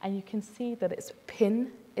well. And you can see that it's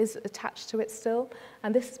pin is attached to it still.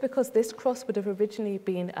 And this is because this cross would have originally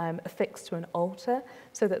been affixed to an altar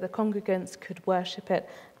so that the congregants could worship it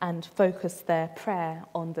and focus their prayer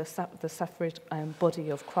on the suffered body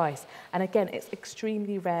of Christ. And again, it's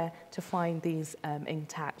extremely rare to find these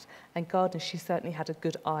intact. And Gardner, she certainly had a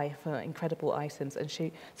good eye for incredible items, and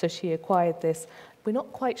so she acquired this. We're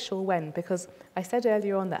not quite sure when, because I said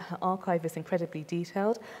earlier on that her archive is incredibly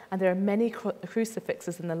detailed, and there are many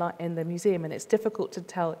crucifixes in the museum, and it's difficult to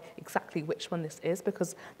tell exactly which one this is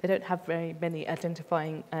because they don't have very many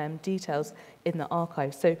identifying details in the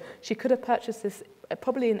archive. So she could have purchased this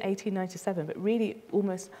probably in 1897, but really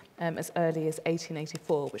almost as early as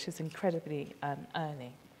 1884, which is incredibly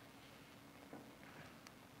early.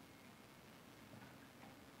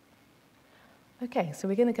 Okay, so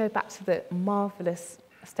we're going to go back to the marvellous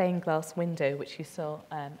stained glass window which you saw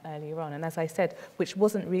earlier on, and as I said, which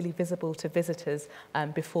wasn't really visible to visitors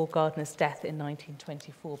before Gardner's death in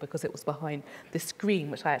 1924 because it was behind the screen,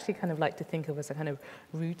 which I actually kind of like to think of as a kind of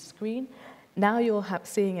rood screen. Now you're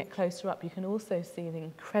seeing it closer up, you can also see the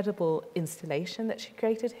incredible installation that she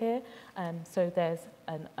created here. So there's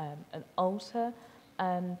an altar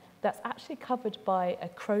that's actually covered by a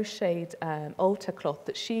crocheted altar cloth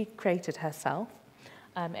that she created herself.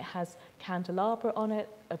 It has candelabra on it,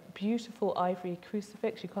 a beautiful ivory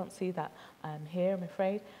crucifix. You can't see that here, I'm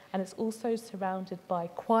afraid. And it's also surrounded by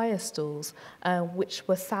choir stalls, which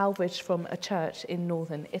were salvaged from a church in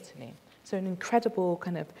northern Italy. So an incredible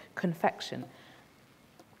kind of confection.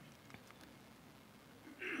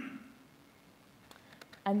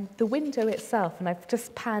 And the window itself, and I've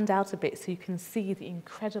just panned out a bit so you can see the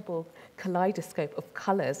incredible kaleidoscope of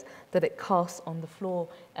colours that it casts on the floor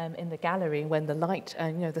in the gallery when the light,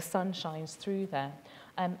 the sun shines through there.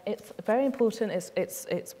 It's very important.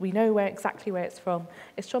 We know exactly where it's from.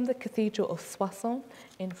 It's from the Cathedral of Soissons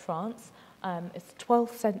in France. It's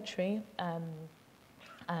 12th century.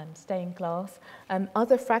 Stained glass.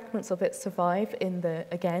 Other fragments of it survive in the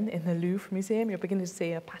Louvre Museum. You're beginning to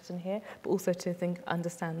see a pattern here, but also to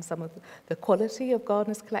understand some of the quality of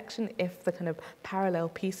Gardner's collection if the kind of parallel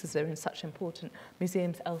pieces are in such important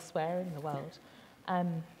museums elsewhere in the world.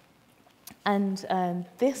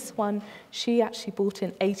 This one she actually bought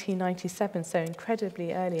in 1897, so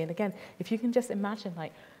incredibly early. And again, if you can just imagine,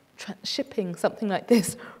 like, shipping something like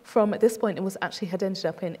this from, at this point, it had ended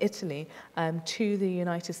up in Italy to the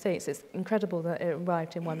United States. It's incredible that it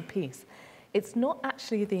arrived in one piece. It's not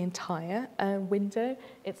actually the entire window.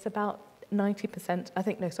 It's about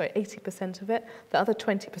 80% of it. The other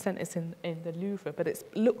 20% is in the Louvre, but it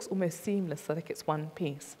looks almost seamless, like it's one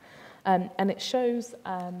piece. And it shows,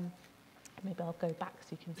 maybe I'll go back so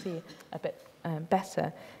you can see a bit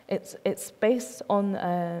better. It's based on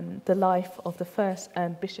the life of the first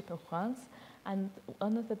Bishop of France, and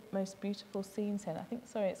one of the most beautiful scenes here,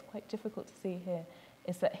 it's quite difficult to see here,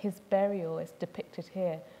 is that his burial is depicted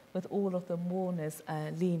here with all of the mourners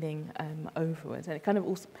leaning overwards. And it kind of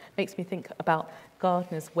also makes me think about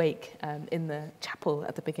Gardner's wake in the chapel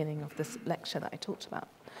at the beginning of this lecture that I talked about.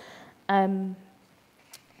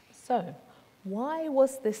 So, why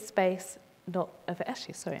was this space not of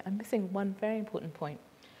I'm missing one very important point.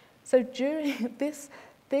 So during this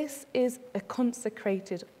is a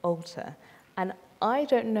consecrated altar, and I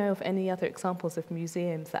don't know of any other examples of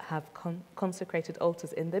museums that have consecrated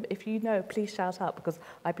altars in them. If you know, please shout out, because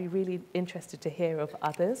I'd be really interested to hear of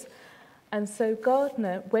others. And so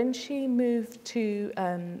Gardner, when she moved to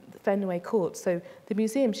Fenway Court, so the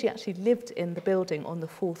museum, she actually lived in the building on the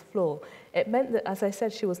 4th floor. It meant that, as I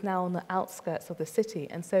said, she was now on the outskirts of the city.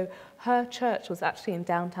 And so her church was actually in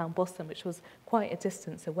downtown Boston, which was quite a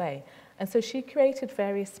distance away. And so she created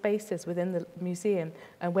various spaces within the museum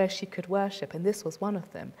where she could worship, and this was one of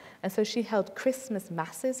them. And so she held Christmas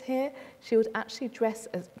masses here. She would actually dress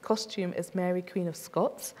as costume as Mary, Queen of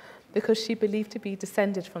Scots, because she believed to be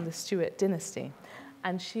descended from the Stewart dynasty.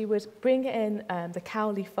 And she would bring in the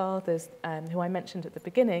Cowley Fathers, who I mentioned at the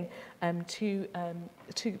beginning, to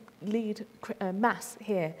lead Mass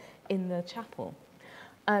here in the chapel.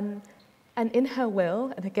 And in her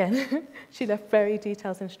will, and again, she left very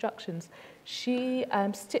detailed instructions, she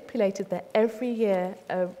stipulated that every year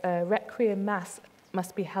a Requiem Mass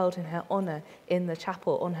must be held in her honour in the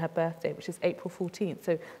chapel on her birthday, which is April 14th.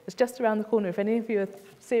 So it's just around the corner. If any of you are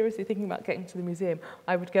seriously thinking about getting to the museum,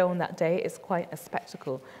 I would go on that day. It's quite a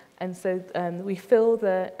spectacle. And so we fill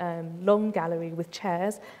the long gallery with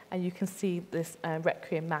chairs, and you can see this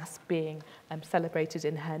Requiem Mass being celebrated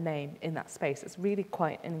in her name in that space. It's really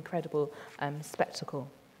quite an incredible spectacle.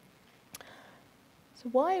 So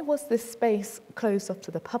why was this space closed off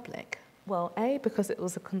to the public? Well, A, because it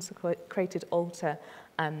was a consecrated altar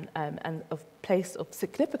and a place of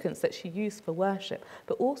significance that she used for worship,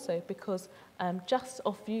 but also because just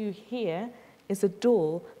off view here is a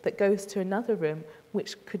door that goes to another room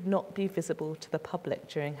which could not be visible to the public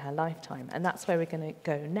during her lifetime. And that's where we're going to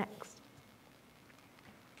go next.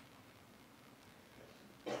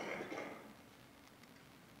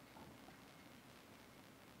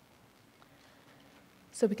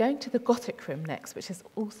 So we're going to the Gothic room next, which is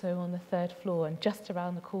also on the 3rd floor and just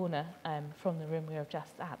around the corner from the room we were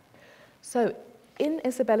just at. So in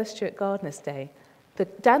Isabella Stewart Gardner's day, the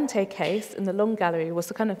Dante case in the long gallery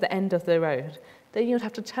was kind of the end of the road. Then you'd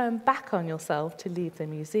have to turn back on yourself to leave the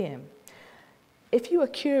museum. If you were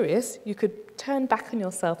curious, you could turn back on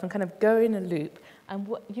yourself and kind of go in a loop, and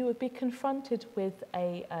you would be confronted with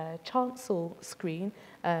a chancel screen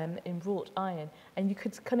in wrought iron, and you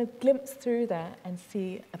could kind of glimpse through there and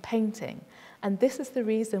see a painting. And this is the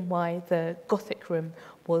reason why the Gothic room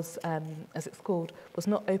was, as it's called, was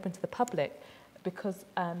not open to the public, because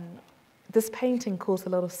this painting caused a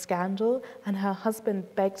lot of scandal, and her husband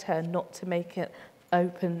begged her not to make it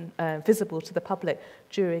open, visible to the public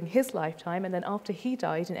during his lifetime, and then after he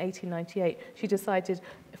died in 1898, she decided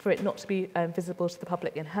for it not to be visible to the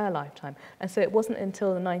public in her lifetime. And so it wasn't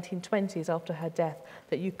until the 1920s, after her death,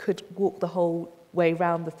 that you could walk the whole way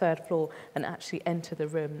round the 3rd floor and actually enter the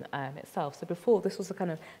room itself. So before, this was a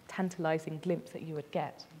kind of tantalizing glimpse that you would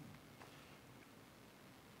get.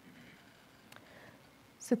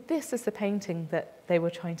 So this is the painting that they were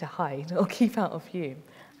trying to hide or keep out of view.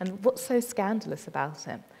 And what's so scandalous about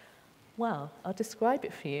it? Well, I'll describe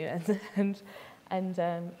it for you and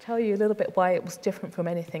tell you a little bit why it was different from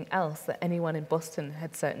anything else that anyone in Boston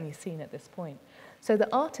had certainly seen at this point. So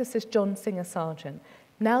the artist is John Singer Sargent.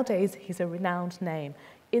 Nowadays, he's a renowned name.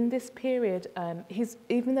 In this period,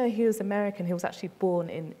 even though he was American, he was actually born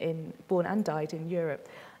and died in Europe.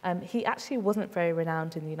 He actually wasn't very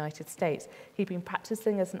renowned in the United States. He'd been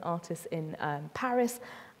practicing as an artist in Paris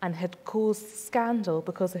and had caused scandal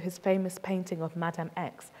because of his famous painting of Madame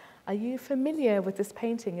X. Are you familiar with this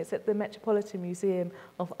painting? It's at the Metropolitan Museum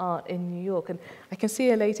of Art in New York. And I can see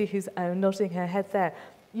a lady who's nodding her head there.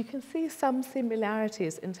 You can see some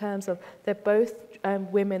similarities in terms of they're both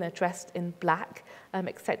women are dressed in black,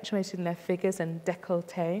 accentuating their figures and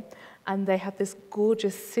décolleté, and they have this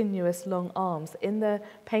gorgeous, sinuous, long arms. In the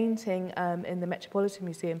painting in the Metropolitan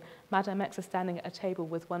Museum, Madame X is standing at a table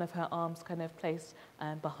with one of her arms kind of placed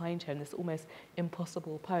behind her in this almost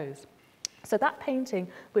impossible pose. So that painting,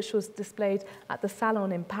 which was displayed at the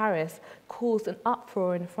Salon in Paris, caused an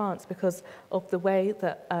uproar in France because of the way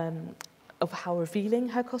that of how revealing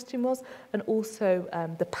her costume was, and also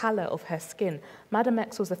the pallor of her skin. Madame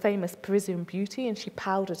X was a famous Parisian beauty, and she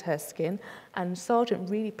powdered her skin, and Sargent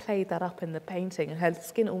really played that up in the painting, and her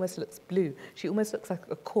skin almost looks blue. She almost looks like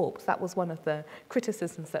a corpse. That was one of the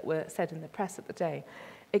criticisms that were said in the press at the day.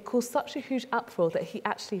 It caused such a huge uproar that he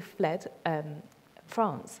actually fled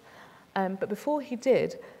France. But before he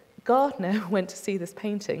did, Gardner went to see this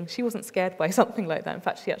painting. She wasn't scared by something like that. In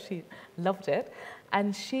fact, she actually loved it.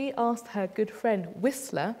 And she asked her good friend,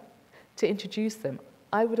 Whistler, to introduce them.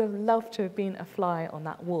 I would have loved to have been a fly on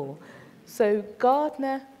that wall. So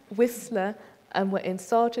Gardner, Whistler, were in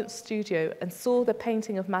Sargent's studio and saw the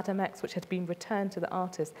painting of Madame X, which had been returned to the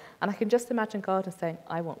artist. And I can just imagine Gardner saying,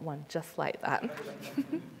 I want one just like that.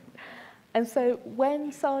 And so when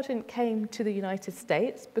Sargent came to the United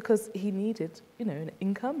States, because he needed, an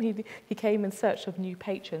income, he came in search of new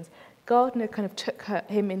patrons, Gardner kind of took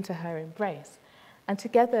him into her embrace. And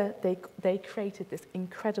together they created this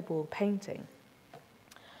incredible painting.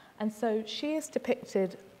 And so she is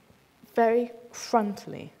depicted very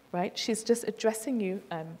frontally, right? She's just addressing you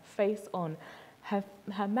face on. Her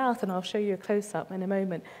mouth, and I'll show you a close-up in a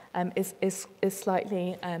moment, is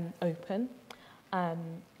slightly open.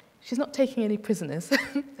 She's not taking any prisoners.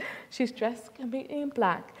 She's dressed completely in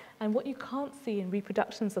black. And what you can't see in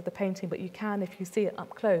reproductions of the painting, but you can if you see it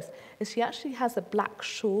up close, is she actually has a black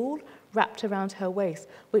shawl wrapped around her waist,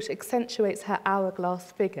 which accentuates her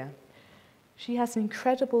hourglass figure. She has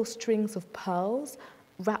incredible strings of pearls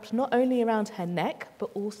wrapped not only around her neck,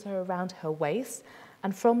 but also around her waist.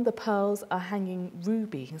 And from the pearls are hanging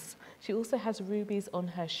rubies. She also has rubies on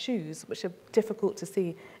her shoes, which are difficult to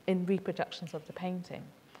see in reproductions of the painting.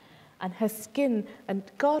 And her skin, and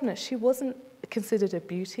Gardner, she wasn't considered a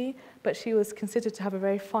beauty, but she was considered to have a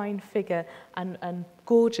very fine figure and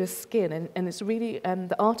gorgeous skin. And it's really,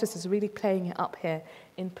 the artist is really playing it up here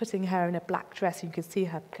in putting her in a black dress. You can see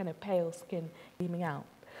her kind of pale skin gleaming out.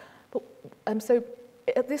 But so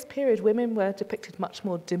at this period, women were depicted much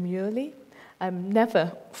more demurely,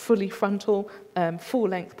 never fully frontal,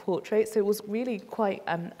 full-length portraits. So it was really quite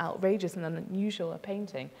outrageous and an unusual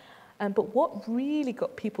painting. But what really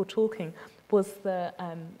got people talking was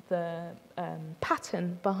the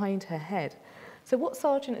pattern behind her head. So what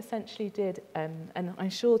Sargent essentially did, and I'm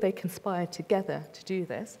sure they conspired together to do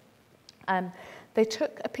this, they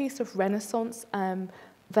took a piece of Renaissance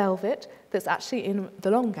velvet that's actually in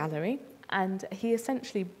the Long Gallery, and he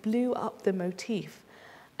essentially blew up the motif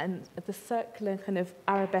and the circular kind of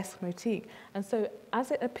arabesque motif. And so as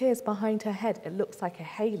it appears behind her head, it looks like a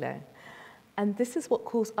halo. And this is what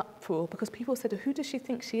caused uproar, because people said, who does she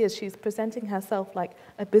think she is? She's presenting herself like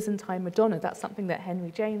a Byzantine Madonna. That's something that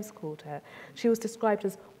Henry James called her. She was described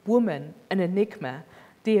as woman, an enigma,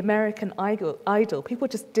 the American idol. People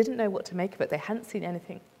just didn't know what to make of it. They hadn't seen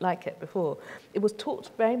anything like it before. It was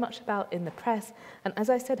talked very much about in the press. And as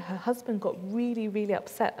I said, her husband got really, really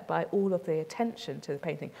upset by all of the attention to the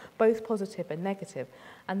painting, both positive and negative.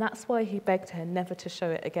 And that's why he begged her never to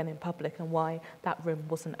show it again in public, and why that room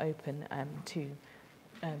wasn't open to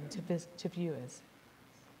viewers.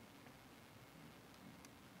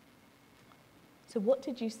 So what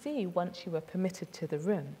did you see once you were permitted to the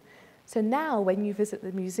room? So now when you visit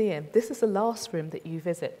the museum, this is the last room that you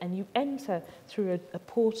visit, and you enter through a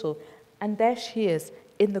portal, and there she is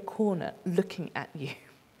in the corner looking at you.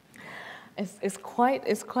 It's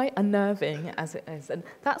quite unnerving as it is. And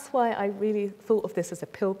that's why I really thought of this as a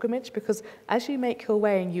pilgrimage, because as you make your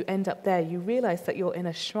way and you end up there, you realize that you're in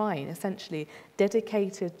a shrine, essentially,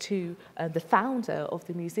 dedicated to the founder of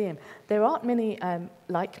the museum. There aren't many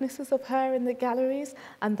likenesses of her in the galleries,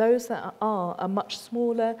 and those that are much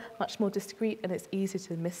smaller, much more discreet, and it's easy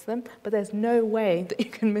to miss them. But there's no way that you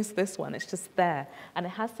can miss this one. It's just there. And it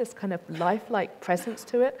has this kind of lifelike presence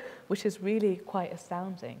to it, which is really quite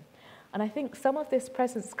astounding. And I think some of this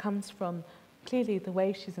presence comes from clearly the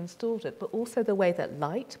way she's installed it, but also the way that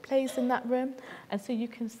light plays in that room. And so you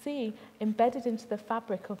can see embedded into the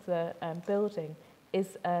fabric of the building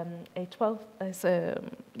is a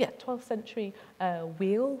 12th century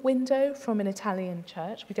wheel window from an Italian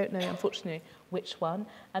church. We don't know, unfortunately, which one.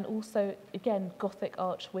 And also, again, Gothic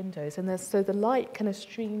arch windows. And so the light kind of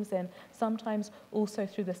streams in, sometimes also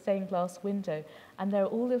through the stained glass window. And there are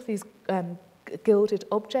all of these gilded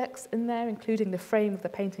objects in there, including the frame of the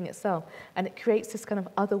painting itself, and it creates this kind of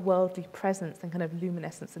otherworldly presence and kind of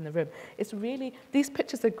luminescence in the room. It's really, these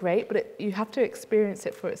pictures are great, but you have to experience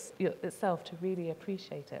it for itself to really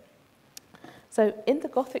appreciate it. So in the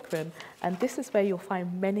Gothic room, and this is where you'll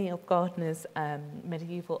find many of Gardner's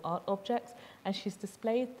medieval art objects, and she's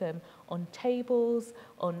displayed them on tables,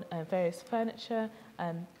 on various furniture,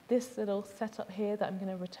 this little setup here that I'm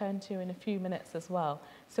going to return to in a few minutes as well.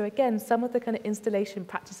 So again, some of the kind of installation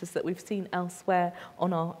practices that we've seen elsewhere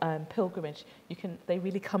on our pilgrimage, they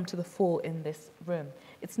really come to the fore in this room.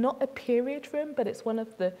 It's not a period room, but it's one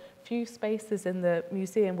of the few spaces in the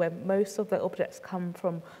museum where most of the objects come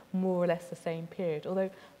from more or less the same period.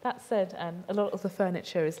 Although that said, a lot of the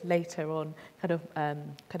furniture is later on kind of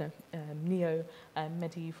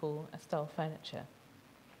neo-medieval style furniture.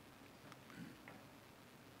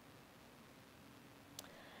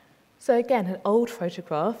 So again, an old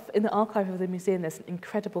photograph. In the archive of the museum, there's an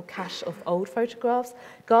incredible cache of old photographs.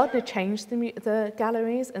 Gardner changed the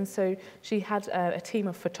galleries, and so she had a team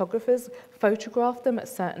of photographers photograph them at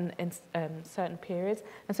certain periods.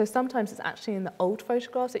 And so sometimes it's actually in the old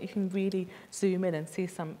photographs that you can really zoom in and see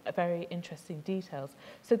some very interesting details.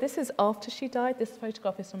 So this is after she died. This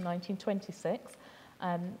photograph is from 1926.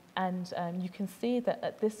 You can see that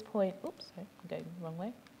at this point, oops, sorry, I'm going the wrong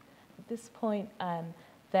way. At this point,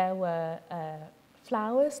 there were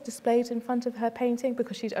flowers displayed in front of her painting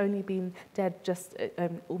because she'd only been dead just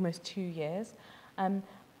almost 2 years.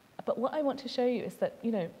 But what I want to show you is that,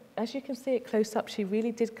 as you can see it close up, she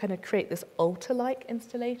really did kind of create this altar-like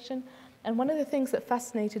installation. And one of the things that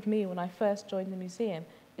fascinated me when I first joined the museum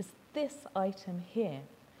is this item here.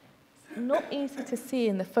 It's not easy to see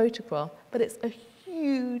in the photograph, but it's a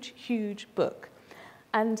huge, huge book.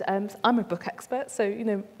 And I'm a book expert, so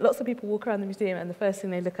lots of people walk around the museum and the first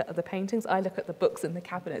thing they look at are the paintings. I look at the books in the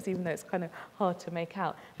cabinets, even though it's kind of hard to make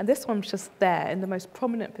out. And this one's just there in the most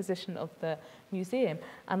prominent position of the museum.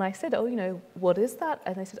 And I said, what is that?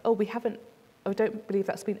 And they said, I don't believe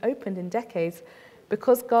that's been opened in decades.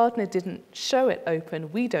 Because Gardner didn't show it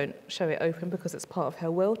open, we don't show it open because it's part of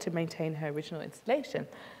her will to maintain her original installation.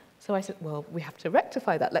 So I said, well, we have to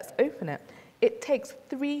rectify that. Let's open it. It takes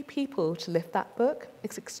 3 people to lift that book.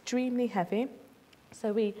 It's extremely heavy.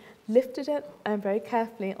 So we lifted it very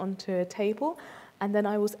carefully onto a table, and then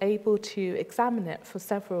I was able to examine it for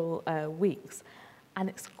several weeks. And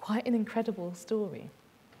it's quite an incredible story.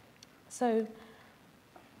 So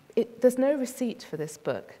there's no receipt for this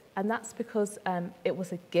book, and that's because it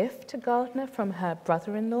was a gift to Gardner from her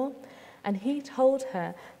brother-in-law, and he told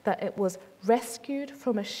her that it was rescued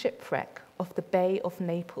from a shipwreck off the Bay of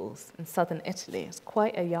Naples in southern Italy. It's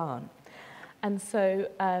quite a yarn. And so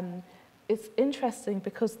it's interesting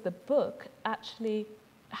because the book actually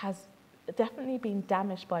has definitely been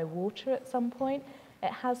damaged by water at some point.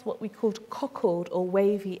 It has what we called cockled or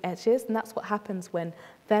wavy edges, and that's what happens when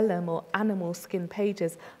vellum or animal skin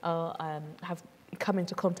pages have come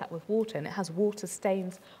into contact with water, and it has water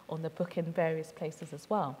stains on the book in various places as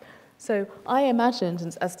well. So I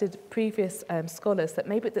imagined, as did previous scholars, that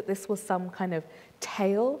maybe that this was some kind of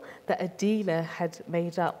tale that a dealer had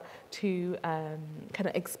made up to kind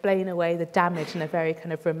of explain away the damage in a very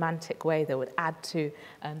kind of romantic way that would add to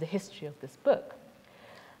the history of this book.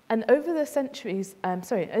 And over the centuries, in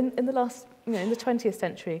the last, in the 20th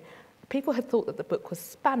century, people had thought that the book was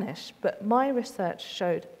Spanish, but my research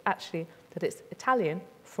showed actually that it's Italian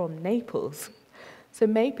from Naples. So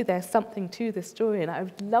maybe there's something to this story, and I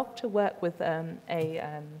would love to work with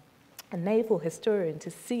a naval historian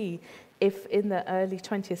to see if in the early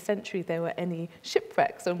 20th century there were any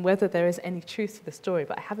shipwrecks and whether there is any truth to the story,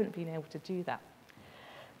 but I haven't been able to do that.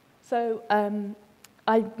 So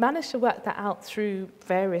I managed to work that out through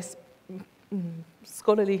various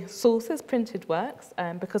scholarly sources, printed works,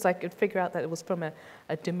 because I could figure out that it was from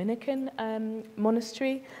a Dominican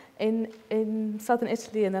monastery in southern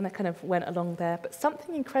Italy, and then I kind of went along there. But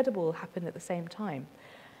something incredible happened at the same time.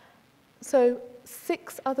 So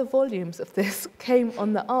 6 other volumes of this came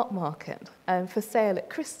on the art market for sale at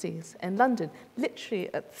Christie's in London,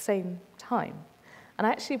 literally at the same time. And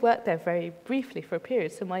I actually worked there very briefly for a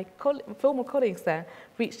period. So my former colleagues there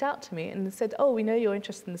reached out to me and said, "Oh, we know you're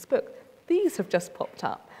interested in this book. These have just popped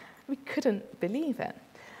up." We couldn't believe it.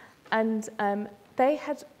 And they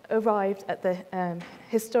had arrived at the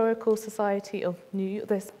Historical Society of New York,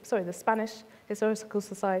 the Spanish Historical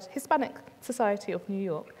Society, Hispanic Society of New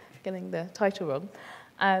York, getting the title wrong.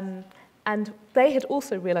 And they had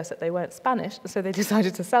also realized that they weren't Spanish, so they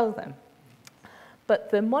decided to sell them. But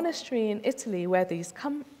the monastery in Italy where these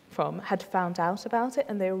come from had found out about it,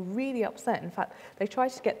 and they were really upset. In fact, they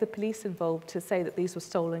tried to get the police involved to say that these were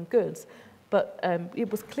stolen goods, but it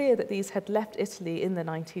was clear that these had left Italy in the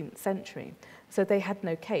 19th century, so they had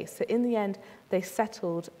no case. So in the end, they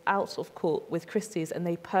settled out of court with Christie's, and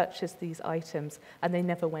they purchased these items, and they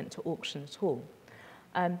never went to auction at all.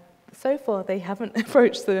 So far, they haven't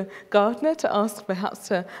approached the Gardner to ask perhaps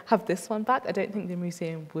to have this one back. I don't think the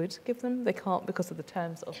museum would give them. They can't because of the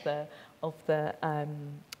terms of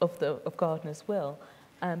Gardner's will.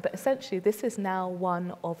 But essentially, this is now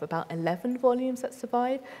one of about 11 volumes that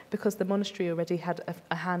survive, because the monastery already had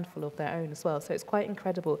a handful of their own as well. So it's quite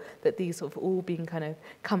incredible that these have all been kind of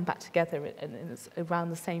come back together and it's around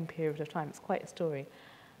the same period of time. It's quite a story.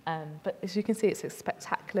 But as you can see, it's a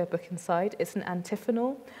spectacular book inside. It's an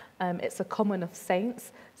antiphonal. It's a common of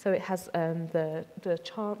saints, so it has the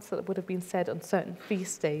chants that would have been said on certain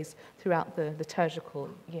feast days throughout the liturgical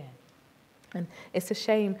year. And it's a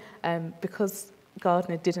shame because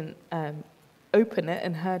Gardner didn't open it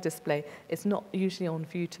in her display. It's not usually on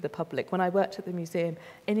view to the public. When I worked at the museum,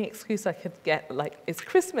 any excuse I could get, like, it's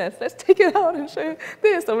Christmas, let's take it out and show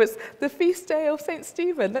this, or it's the feast day of St.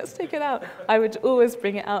 Stephen, let's take it out. I would always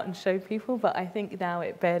bring it out and show people, but I think now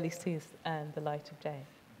it barely sees the light of day.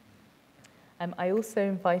 I also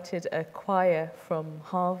invited a choir from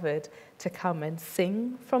Harvard to come and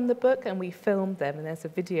sing from the book, and we filmed them, and there's a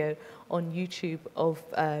video on YouTube of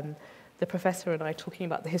the professor and I talking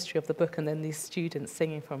about the history of the book, and then these students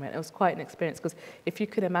singing from it. It was quite an experience, because if you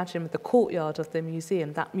could imagine with the courtyard of the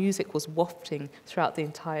museum, that music was wafting throughout the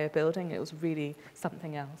entire building. It was really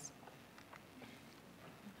something else.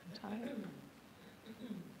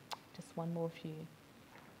 Just one more for you.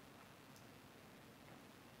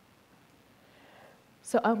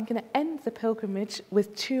 So I'm going to end the pilgrimage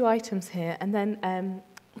with 2 items here, and then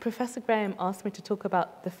Professor Graham asked me to talk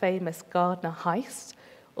about the famous Gardner heist,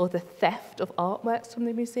 or the theft of artworks from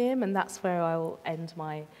the museum, and that's where I will end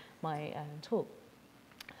my talk.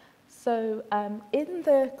 So in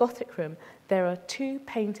the Gothic room, there are 2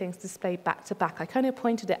 paintings displayed back to back. I kind of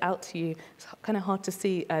pointed it out to you. It's kind of hard to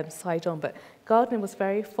see side on, but Gardner was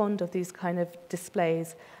very fond of these kind of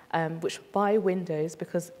displays, which were by windows,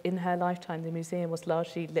 because in her lifetime, the museum was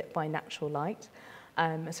largely lit by natural light.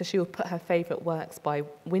 So she would put her favourite works by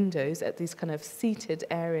windows at these kind of seated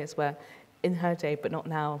areas where, in her day, but not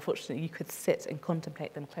now, unfortunately, you could sit and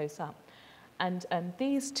contemplate them close up. And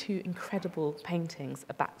these 2 incredible paintings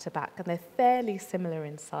are back to back, and they're fairly similar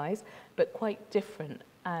in size, but quite different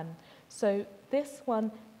So this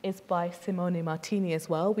one is by Simone Martini as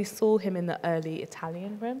well. We saw him in the early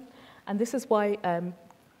Italian room. And this is why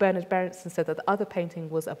Bernard Berenson said that the other painting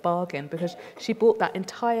was a bargain, because she bought that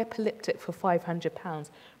entire polyptych for £500,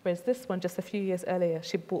 whereas this one, just a few years earlier,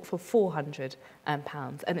 she bought for £400.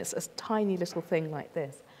 And it's a tiny little thing like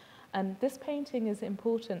this. And this painting is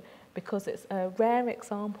important because it's a rare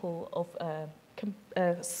example of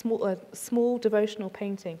a small devotional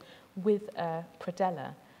painting with a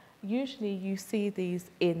predella. Usually you see these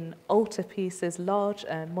in altarpieces, large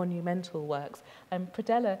monumental works. And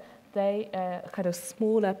predella, they are kind of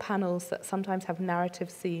smaller panels that sometimes have narrative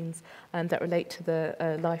scenes that relate to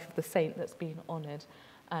the life of the saint that's been honoured.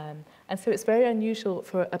 And so it's very unusual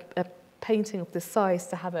for a painting of this size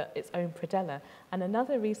to have its own predella. And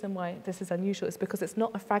another reason why this is unusual is because it's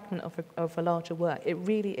not a fragment of a larger work. It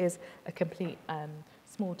really is a complete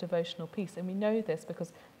small devotional piece. And we know this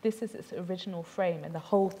because this is its original frame and the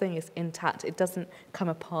whole thing is intact. It doesn't come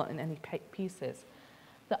apart in any pieces.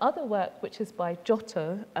 The other work, which is by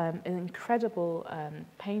Giotto, an incredible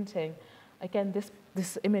painting, again,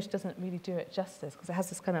 this image doesn't really do it justice because it has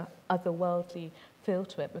this kind of otherworldly feel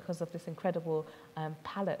to it because of this incredible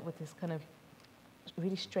palette with this kind of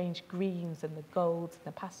really strange greens and the golds and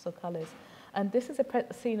the pastel colours. And this is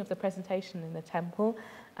a scene of the presentation in the temple,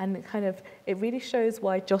 and it really shows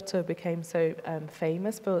why Giotto became so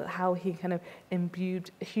famous, for how he kind of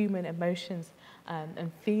imbued human emotions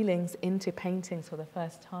and feelings into paintings for the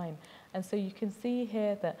first time. And so you can see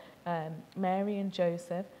here that Mary and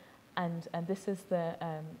Joseph, and this is the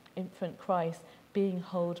infant Christ being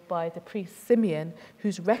held by the priest Simeon,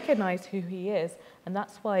 who's recognized who he is, and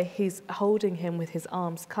that's why he's holding him with his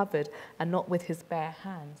arms covered and not with his bare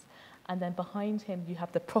hands. And then behind him you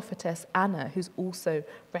have the prophetess Anna, who's also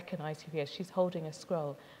recognized who he is. She's holding a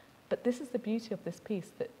scroll. But this is the beauty of this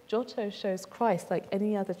piece, that Giotto shows Christ like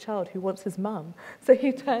any other child who wants his mum. So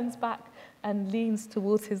he turns back and leans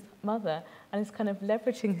towards his mother and is kind of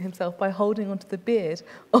leveraging himself by holding onto the beard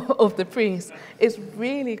of the priest. It's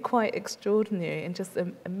really quite extraordinary and just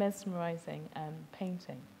a mesmerizing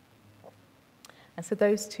painting. And so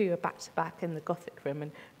those two are back to back in the Gothic room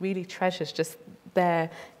and really treasures just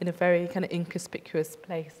there in a very kind of inconspicuous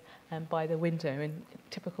place by the window in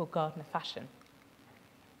typical Gardner fashion.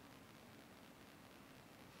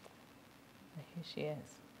 And here she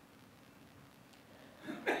is.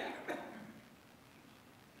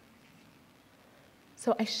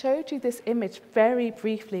 So I showed you this image very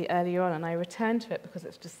briefly earlier on, and I returned to it because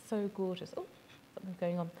it's just so gorgeous. Oh, something's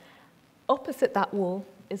going on. Opposite that wall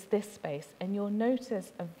is this space, and you'll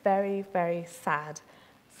notice a very, very sad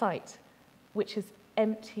sight, which is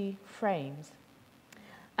empty frames.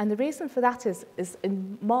 And the reason for that is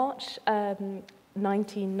in March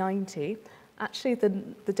 1990, actually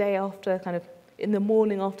the day after, kind of in the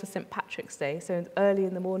morning after St. Patrick's Day, so early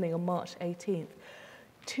in the morning on March 18th,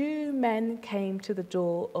 two men came to the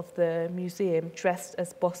door of the museum dressed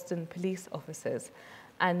as Boston police officers.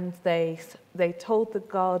 And they told the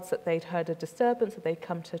guards that they'd heard a disturbance, that they'd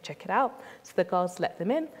come to check it out. So the guards let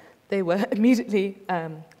them in. They were immediately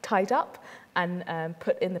tied up and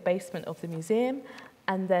put in the basement of the museum.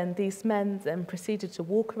 And then these men then proceeded to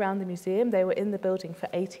walk around the museum. They were in the building for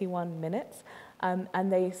 81 minutes.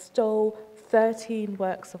 And they stole 13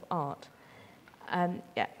 works of art. And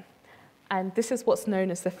this is what's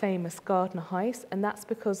known as the famous Gardner heist. And that's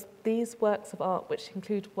because these works of art, which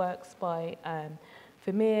include works by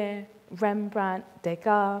Vermeer, Rembrandt,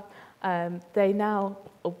 Degas, they now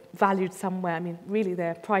are valued somewhere, I mean, really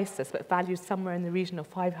they're priceless, but valued somewhere in the region of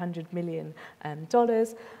 $500 million.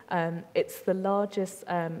 It's the largest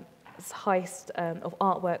heist of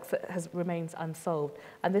artworks that remains unsolved.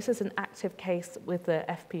 And this is an active case with the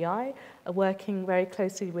FBI, working very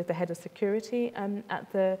closely with the head of security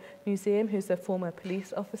at the museum, who's a former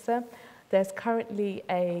police officer. There's currently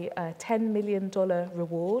a $10 million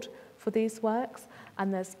reward for these works,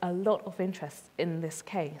 and there's a lot of interest in this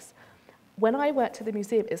case. When I worked at the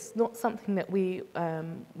museum, it's not something that we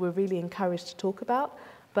were really encouraged to talk about,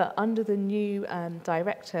 but under the new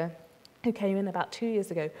director who came in about 2 years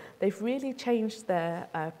ago, they've really changed their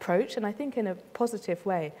approach, and I think in a positive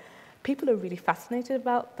way. People are really fascinated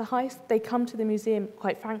about the heist. They come to the museum,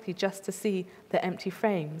 quite frankly, just to see the empty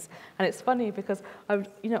frames. And it's funny because I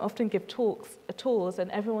often give tours, and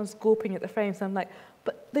everyone's gawping at the frames, and I'm like,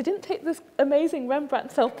 but they didn't take this amazing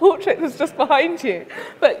Rembrandt self-portrait that's just behind you.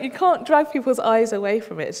 But you can't drag people's eyes away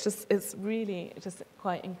from it. It's really just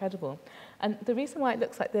quite incredible. And the reason why it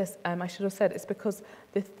looks like this, I should have said, is because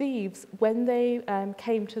the thieves, when they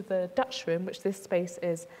came to the Dutch room, which this space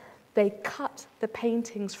is, they cut the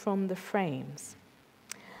paintings from the frames.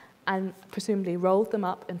 and presumably rolled them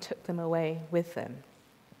up and took them away with them.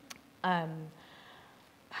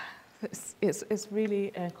 It's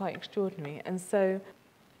really quite extraordinary. And so,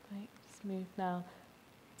 let's move now.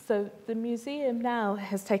 So the museum now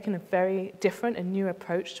has taken a very different and new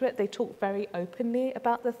approach to it. They talk very openly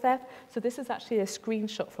about the theft. So this is actually a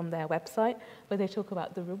screenshot from their website where they talk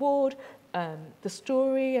about the reward, the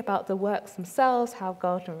story about the works themselves, how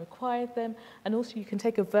Gardner acquired them, and also you can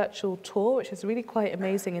take a virtual tour, which is really quite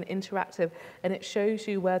amazing and interactive, and it shows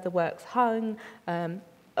you where the works hung,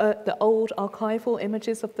 the old archival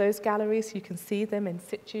images of those galleries, you can see them in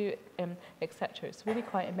situ, etc. It's really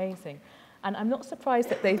quite amazing. And I'm not surprised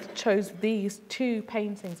that they chose these two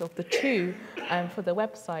paintings of the two for the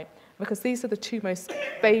website, because these are the two most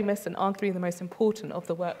famous and arguably the most important of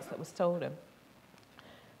the works that were stolen.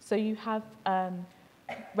 So you have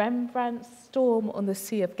Rembrandt's Storm on the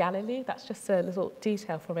Sea of Galilee. That's just a little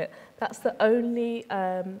detail from it. That's the only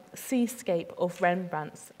seascape of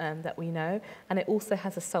Rembrandt's that we know, and it also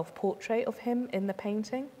has a self-portrait of him in the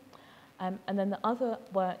painting. And then the other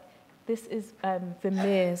work, this is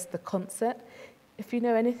Vermeer's The Concert. If you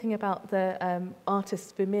know anything about the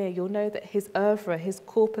artist Vermeer, you'll know that his oeuvre, his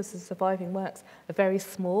corpus of surviving works, are very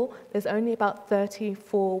small. There's only about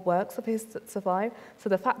 34 works of his that survive. So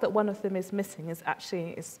the fact that one of them is missing is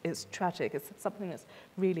actually is tragic. It's something that's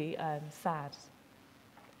really sad.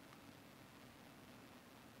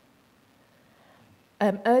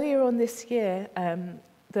 Earlier on this year,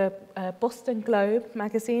 the Boston Globe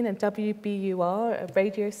magazine and WBUR, a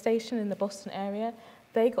radio station in the Boston area,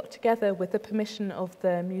 they got together with the permission of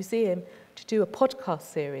the museum to do a podcast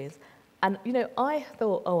series. And, you know, I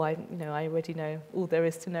thought, I already know all there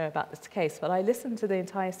is to know about this case, but I listened to the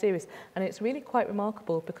entire series, and it's really quite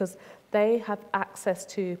remarkable because they have access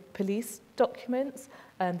to police documents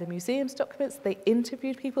and the museum's documents. They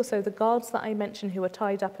interviewed people. So the guards that I mentioned who were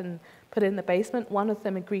tied up and put in the basement, one of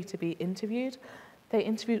them agreed to be interviewed. They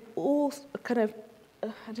interviewed all kind of,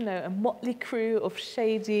 a motley crew of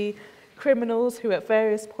shady criminals who at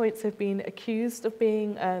various points have been accused of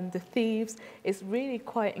being the thieves. It's really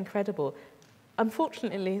quite incredible.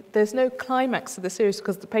 Unfortunately, there's no climax to the series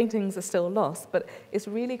because the paintings are still lost, but it's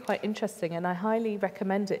really quite interesting, and I highly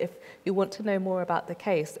recommend it if you want to know more about the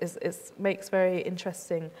case. It makes very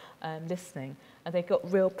interesting listening, and they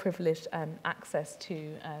got real privileged access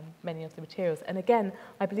to many of the materials. And again,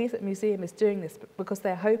 I believe that the museum is doing this because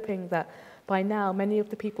they're hoping that by now many of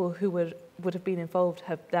the people who would have been involved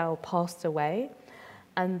have now passed away,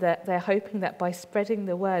 and that they're hoping that by spreading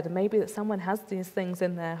the word, and maybe that someone has these things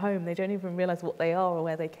in their home, they don't even realize what they are or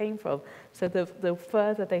where they came from. So the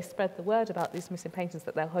further they spread the word about these missing paintings,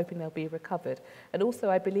 that they're hoping they'll be recovered. And also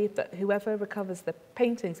I believe that whoever recovers the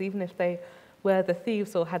paintings, even if they were the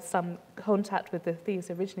thieves or had some contact with the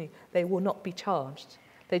thieves originally, they will not be charged.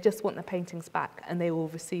 They just want the paintings back, and they will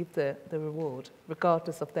receive the reward,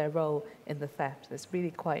 regardless of their role in the theft. It's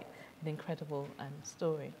really quite an incredible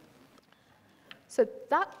story. So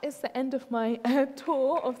that is the end of my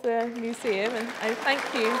tour of the museum, and I thank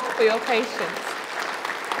you for your patience.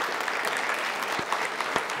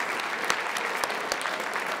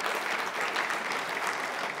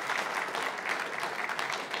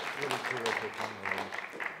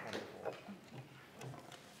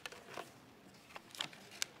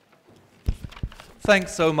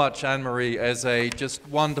 Thanks so much, Annemarie. Just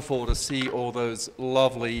wonderful to see all those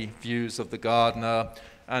lovely views of the Gardner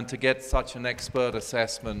and to get such an expert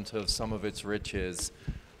assessment of some of its riches.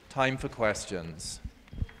 Time for questions.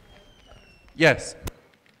 Yes?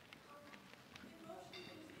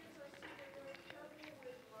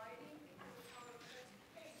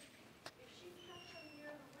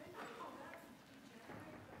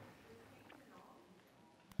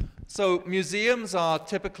 So museums are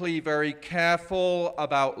typically very careful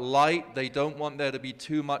about light. They don't want there to be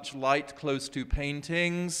too much light close to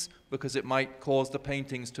paintings because it might cause the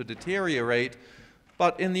paintings to deteriorate.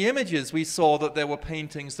 But in the images, we saw that there were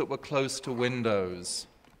paintings that were close to windows.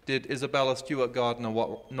 Did Isabella Stewart Gardner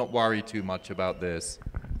not worry too much about this?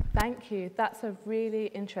 Thank you. That's a really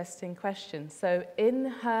interesting question. So in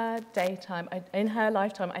her lifetime,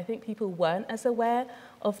 I think people weren't as aware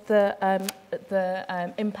of the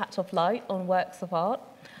impact of light on works of art.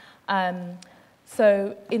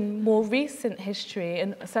 So in more recent history,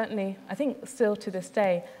 and certainly I think still to this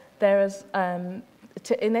day, there is,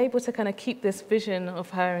 to enable to kind of keep this vision of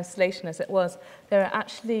her installation as it was, there are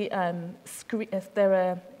actually,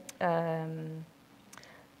 there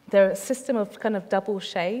are a system of kind of double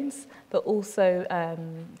shades, but also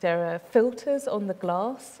there are filters on the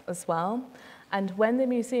glass as well. And when the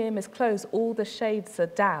museum is closed, all the shades are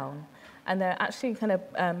down, and they're actually kind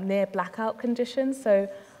of near blackout conditions. So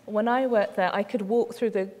when I worked there, I could walk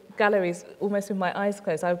through the galleries almost with my eyes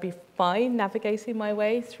closed. I would be fine navigating my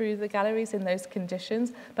way through the galleries in those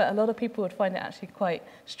conditions, but a lot of people would find it actually quite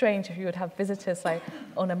strange if you would have visitors like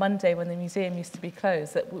on a Monday when the museum used to be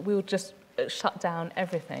closed, that we would just shut down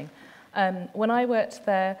everything. When I worked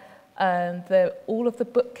there, all of the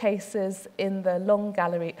bookcases in the long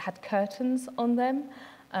gallery had curtains on them,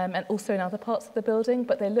 and also in other parts of the building,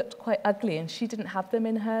 but they looked quite ugly, and she didn't have them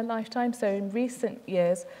in her lifetime. So in recent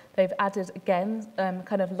years, they've added, again,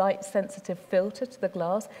 kind of light-sensitive filter to the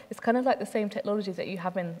glass. It's kind of like the same technology that you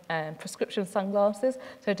have in prescription sunglasses.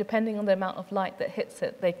 So depending on the amount of light that hits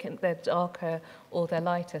it, they're darker or they're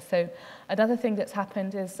lighter. So another thing that's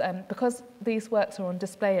happened is, because these works are on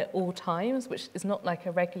display at all times, which is not like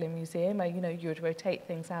a regular museum where, you would rotate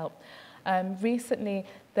things out, recently,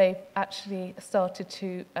 they've actually started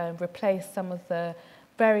to replace some of the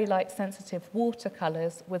very light-sensitive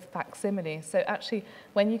watercolours with facsimiles. So actually,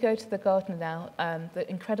 when you go to the Gardner now, the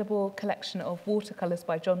incredible collection of watercolours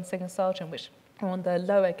by John Singer Sargent, which are on the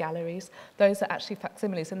lower galleries, those are actually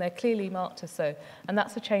facsimiles, and they're clearly marked as so. And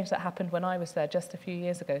that's a change that happened when I was there just a few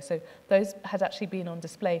years ago. So those had actually been on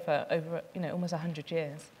display for over, almost 100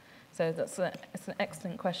 years. So it's an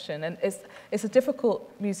excellent question, and it's a difficult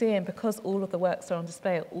museum because all of the works are on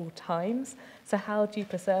display at all times. So how do you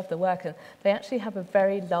preserve the work? And they actually have a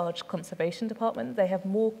very large conservation department. They have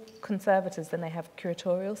more conservators than they have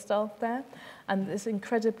curatorial staff there, and this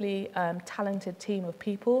incredibly talented team of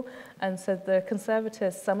people. And so the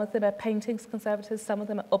conservators, some of them are paintings conservators, some of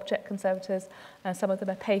them are object conservators, and some of them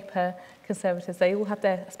are paper conservators. They all have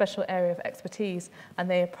their special area of expertise, and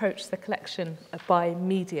they approach the collection by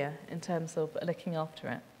media in terms of looking after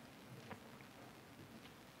it.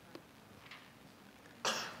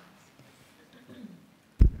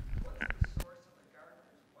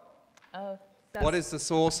 What is the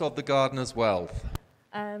source of the Gardner's wealth?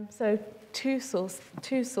 So two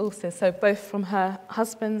sources, so both from her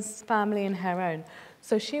husband's family and her own.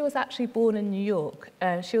 So she was actually born in New York.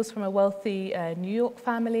 She was from a wealthy New York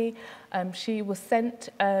family. She was sent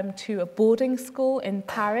to a boarding school in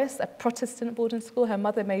Paris, a Protestant boarding school. Her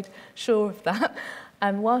mother made sure of that.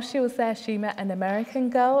 And while she was there, she met an American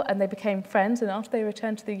girl, and they became friends. And after they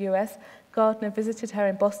returned to the US, Gardner visited her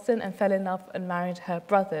in Boston and fell in love and married her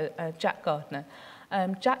brother, Jack Gardner.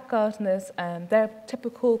 Jack Gardner's, they're a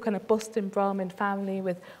typical kind of Boston Brahmin family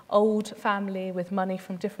with old family with money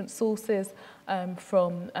from different sources,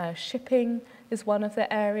 from shipping is one of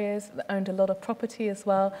the areas, that owned a lot of property as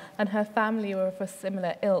well, and her family were of a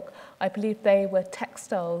similar ilk. I believe they were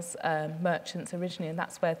textiles merchants originally, and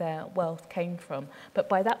that's where their wealth came from. But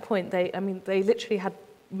by that point, they literally had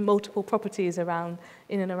multiple properties in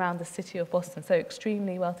and around the city of Boston, so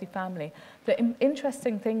extremely wealthy family. The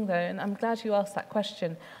interesting thing, though, and I'm glad you asked that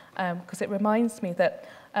question, because it reminds me that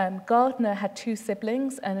Gardner had two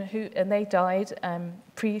siblings, and they died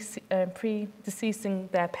predeceasing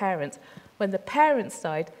their parents. When the parents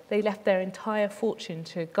died, they left their entire fortune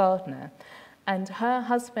to Gardner, and her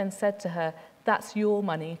husband said to her, "That's your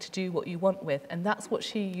money to do what you want with," and that's what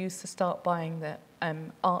she used to start buying the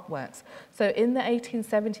artworks. So in the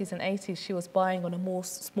 1870s and 80s, she was buying on a more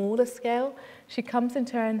smaller scale. She comes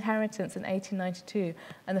into her inheritance in 1892,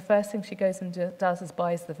 and the first thing she goes and does is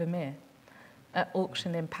buys the Vermeer at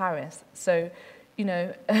auction in Paris. So,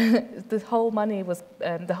 the whole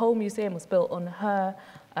the whole museum was built on her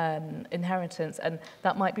inheritance, and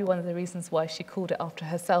that might be one of the reasons why she called it after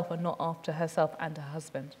herself and not after herself and her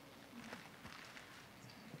husband.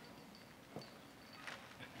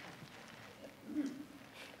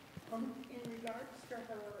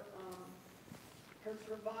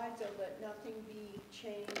 Proviso that nothing be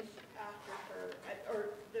changed after her, or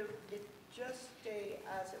it just stay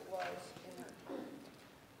as it was in her time.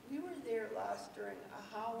 We were there last during a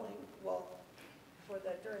howling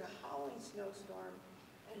snowstorm,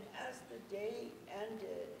 and as the day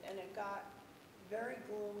ended and it got very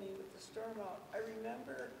gloomy with the storm out, I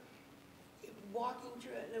remember walking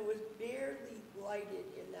through it, and it was barely lighted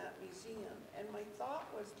in that museum. And my thought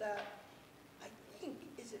was that,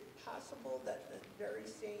 is it possible that the very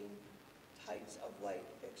same types of light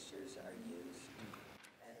fixtures are used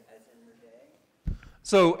as in her day?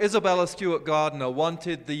 So Isabella Stewart Gardner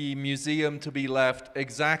wanted the museum to be left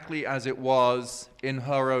exactly as it was in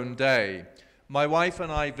her own day. My wife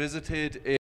and I visited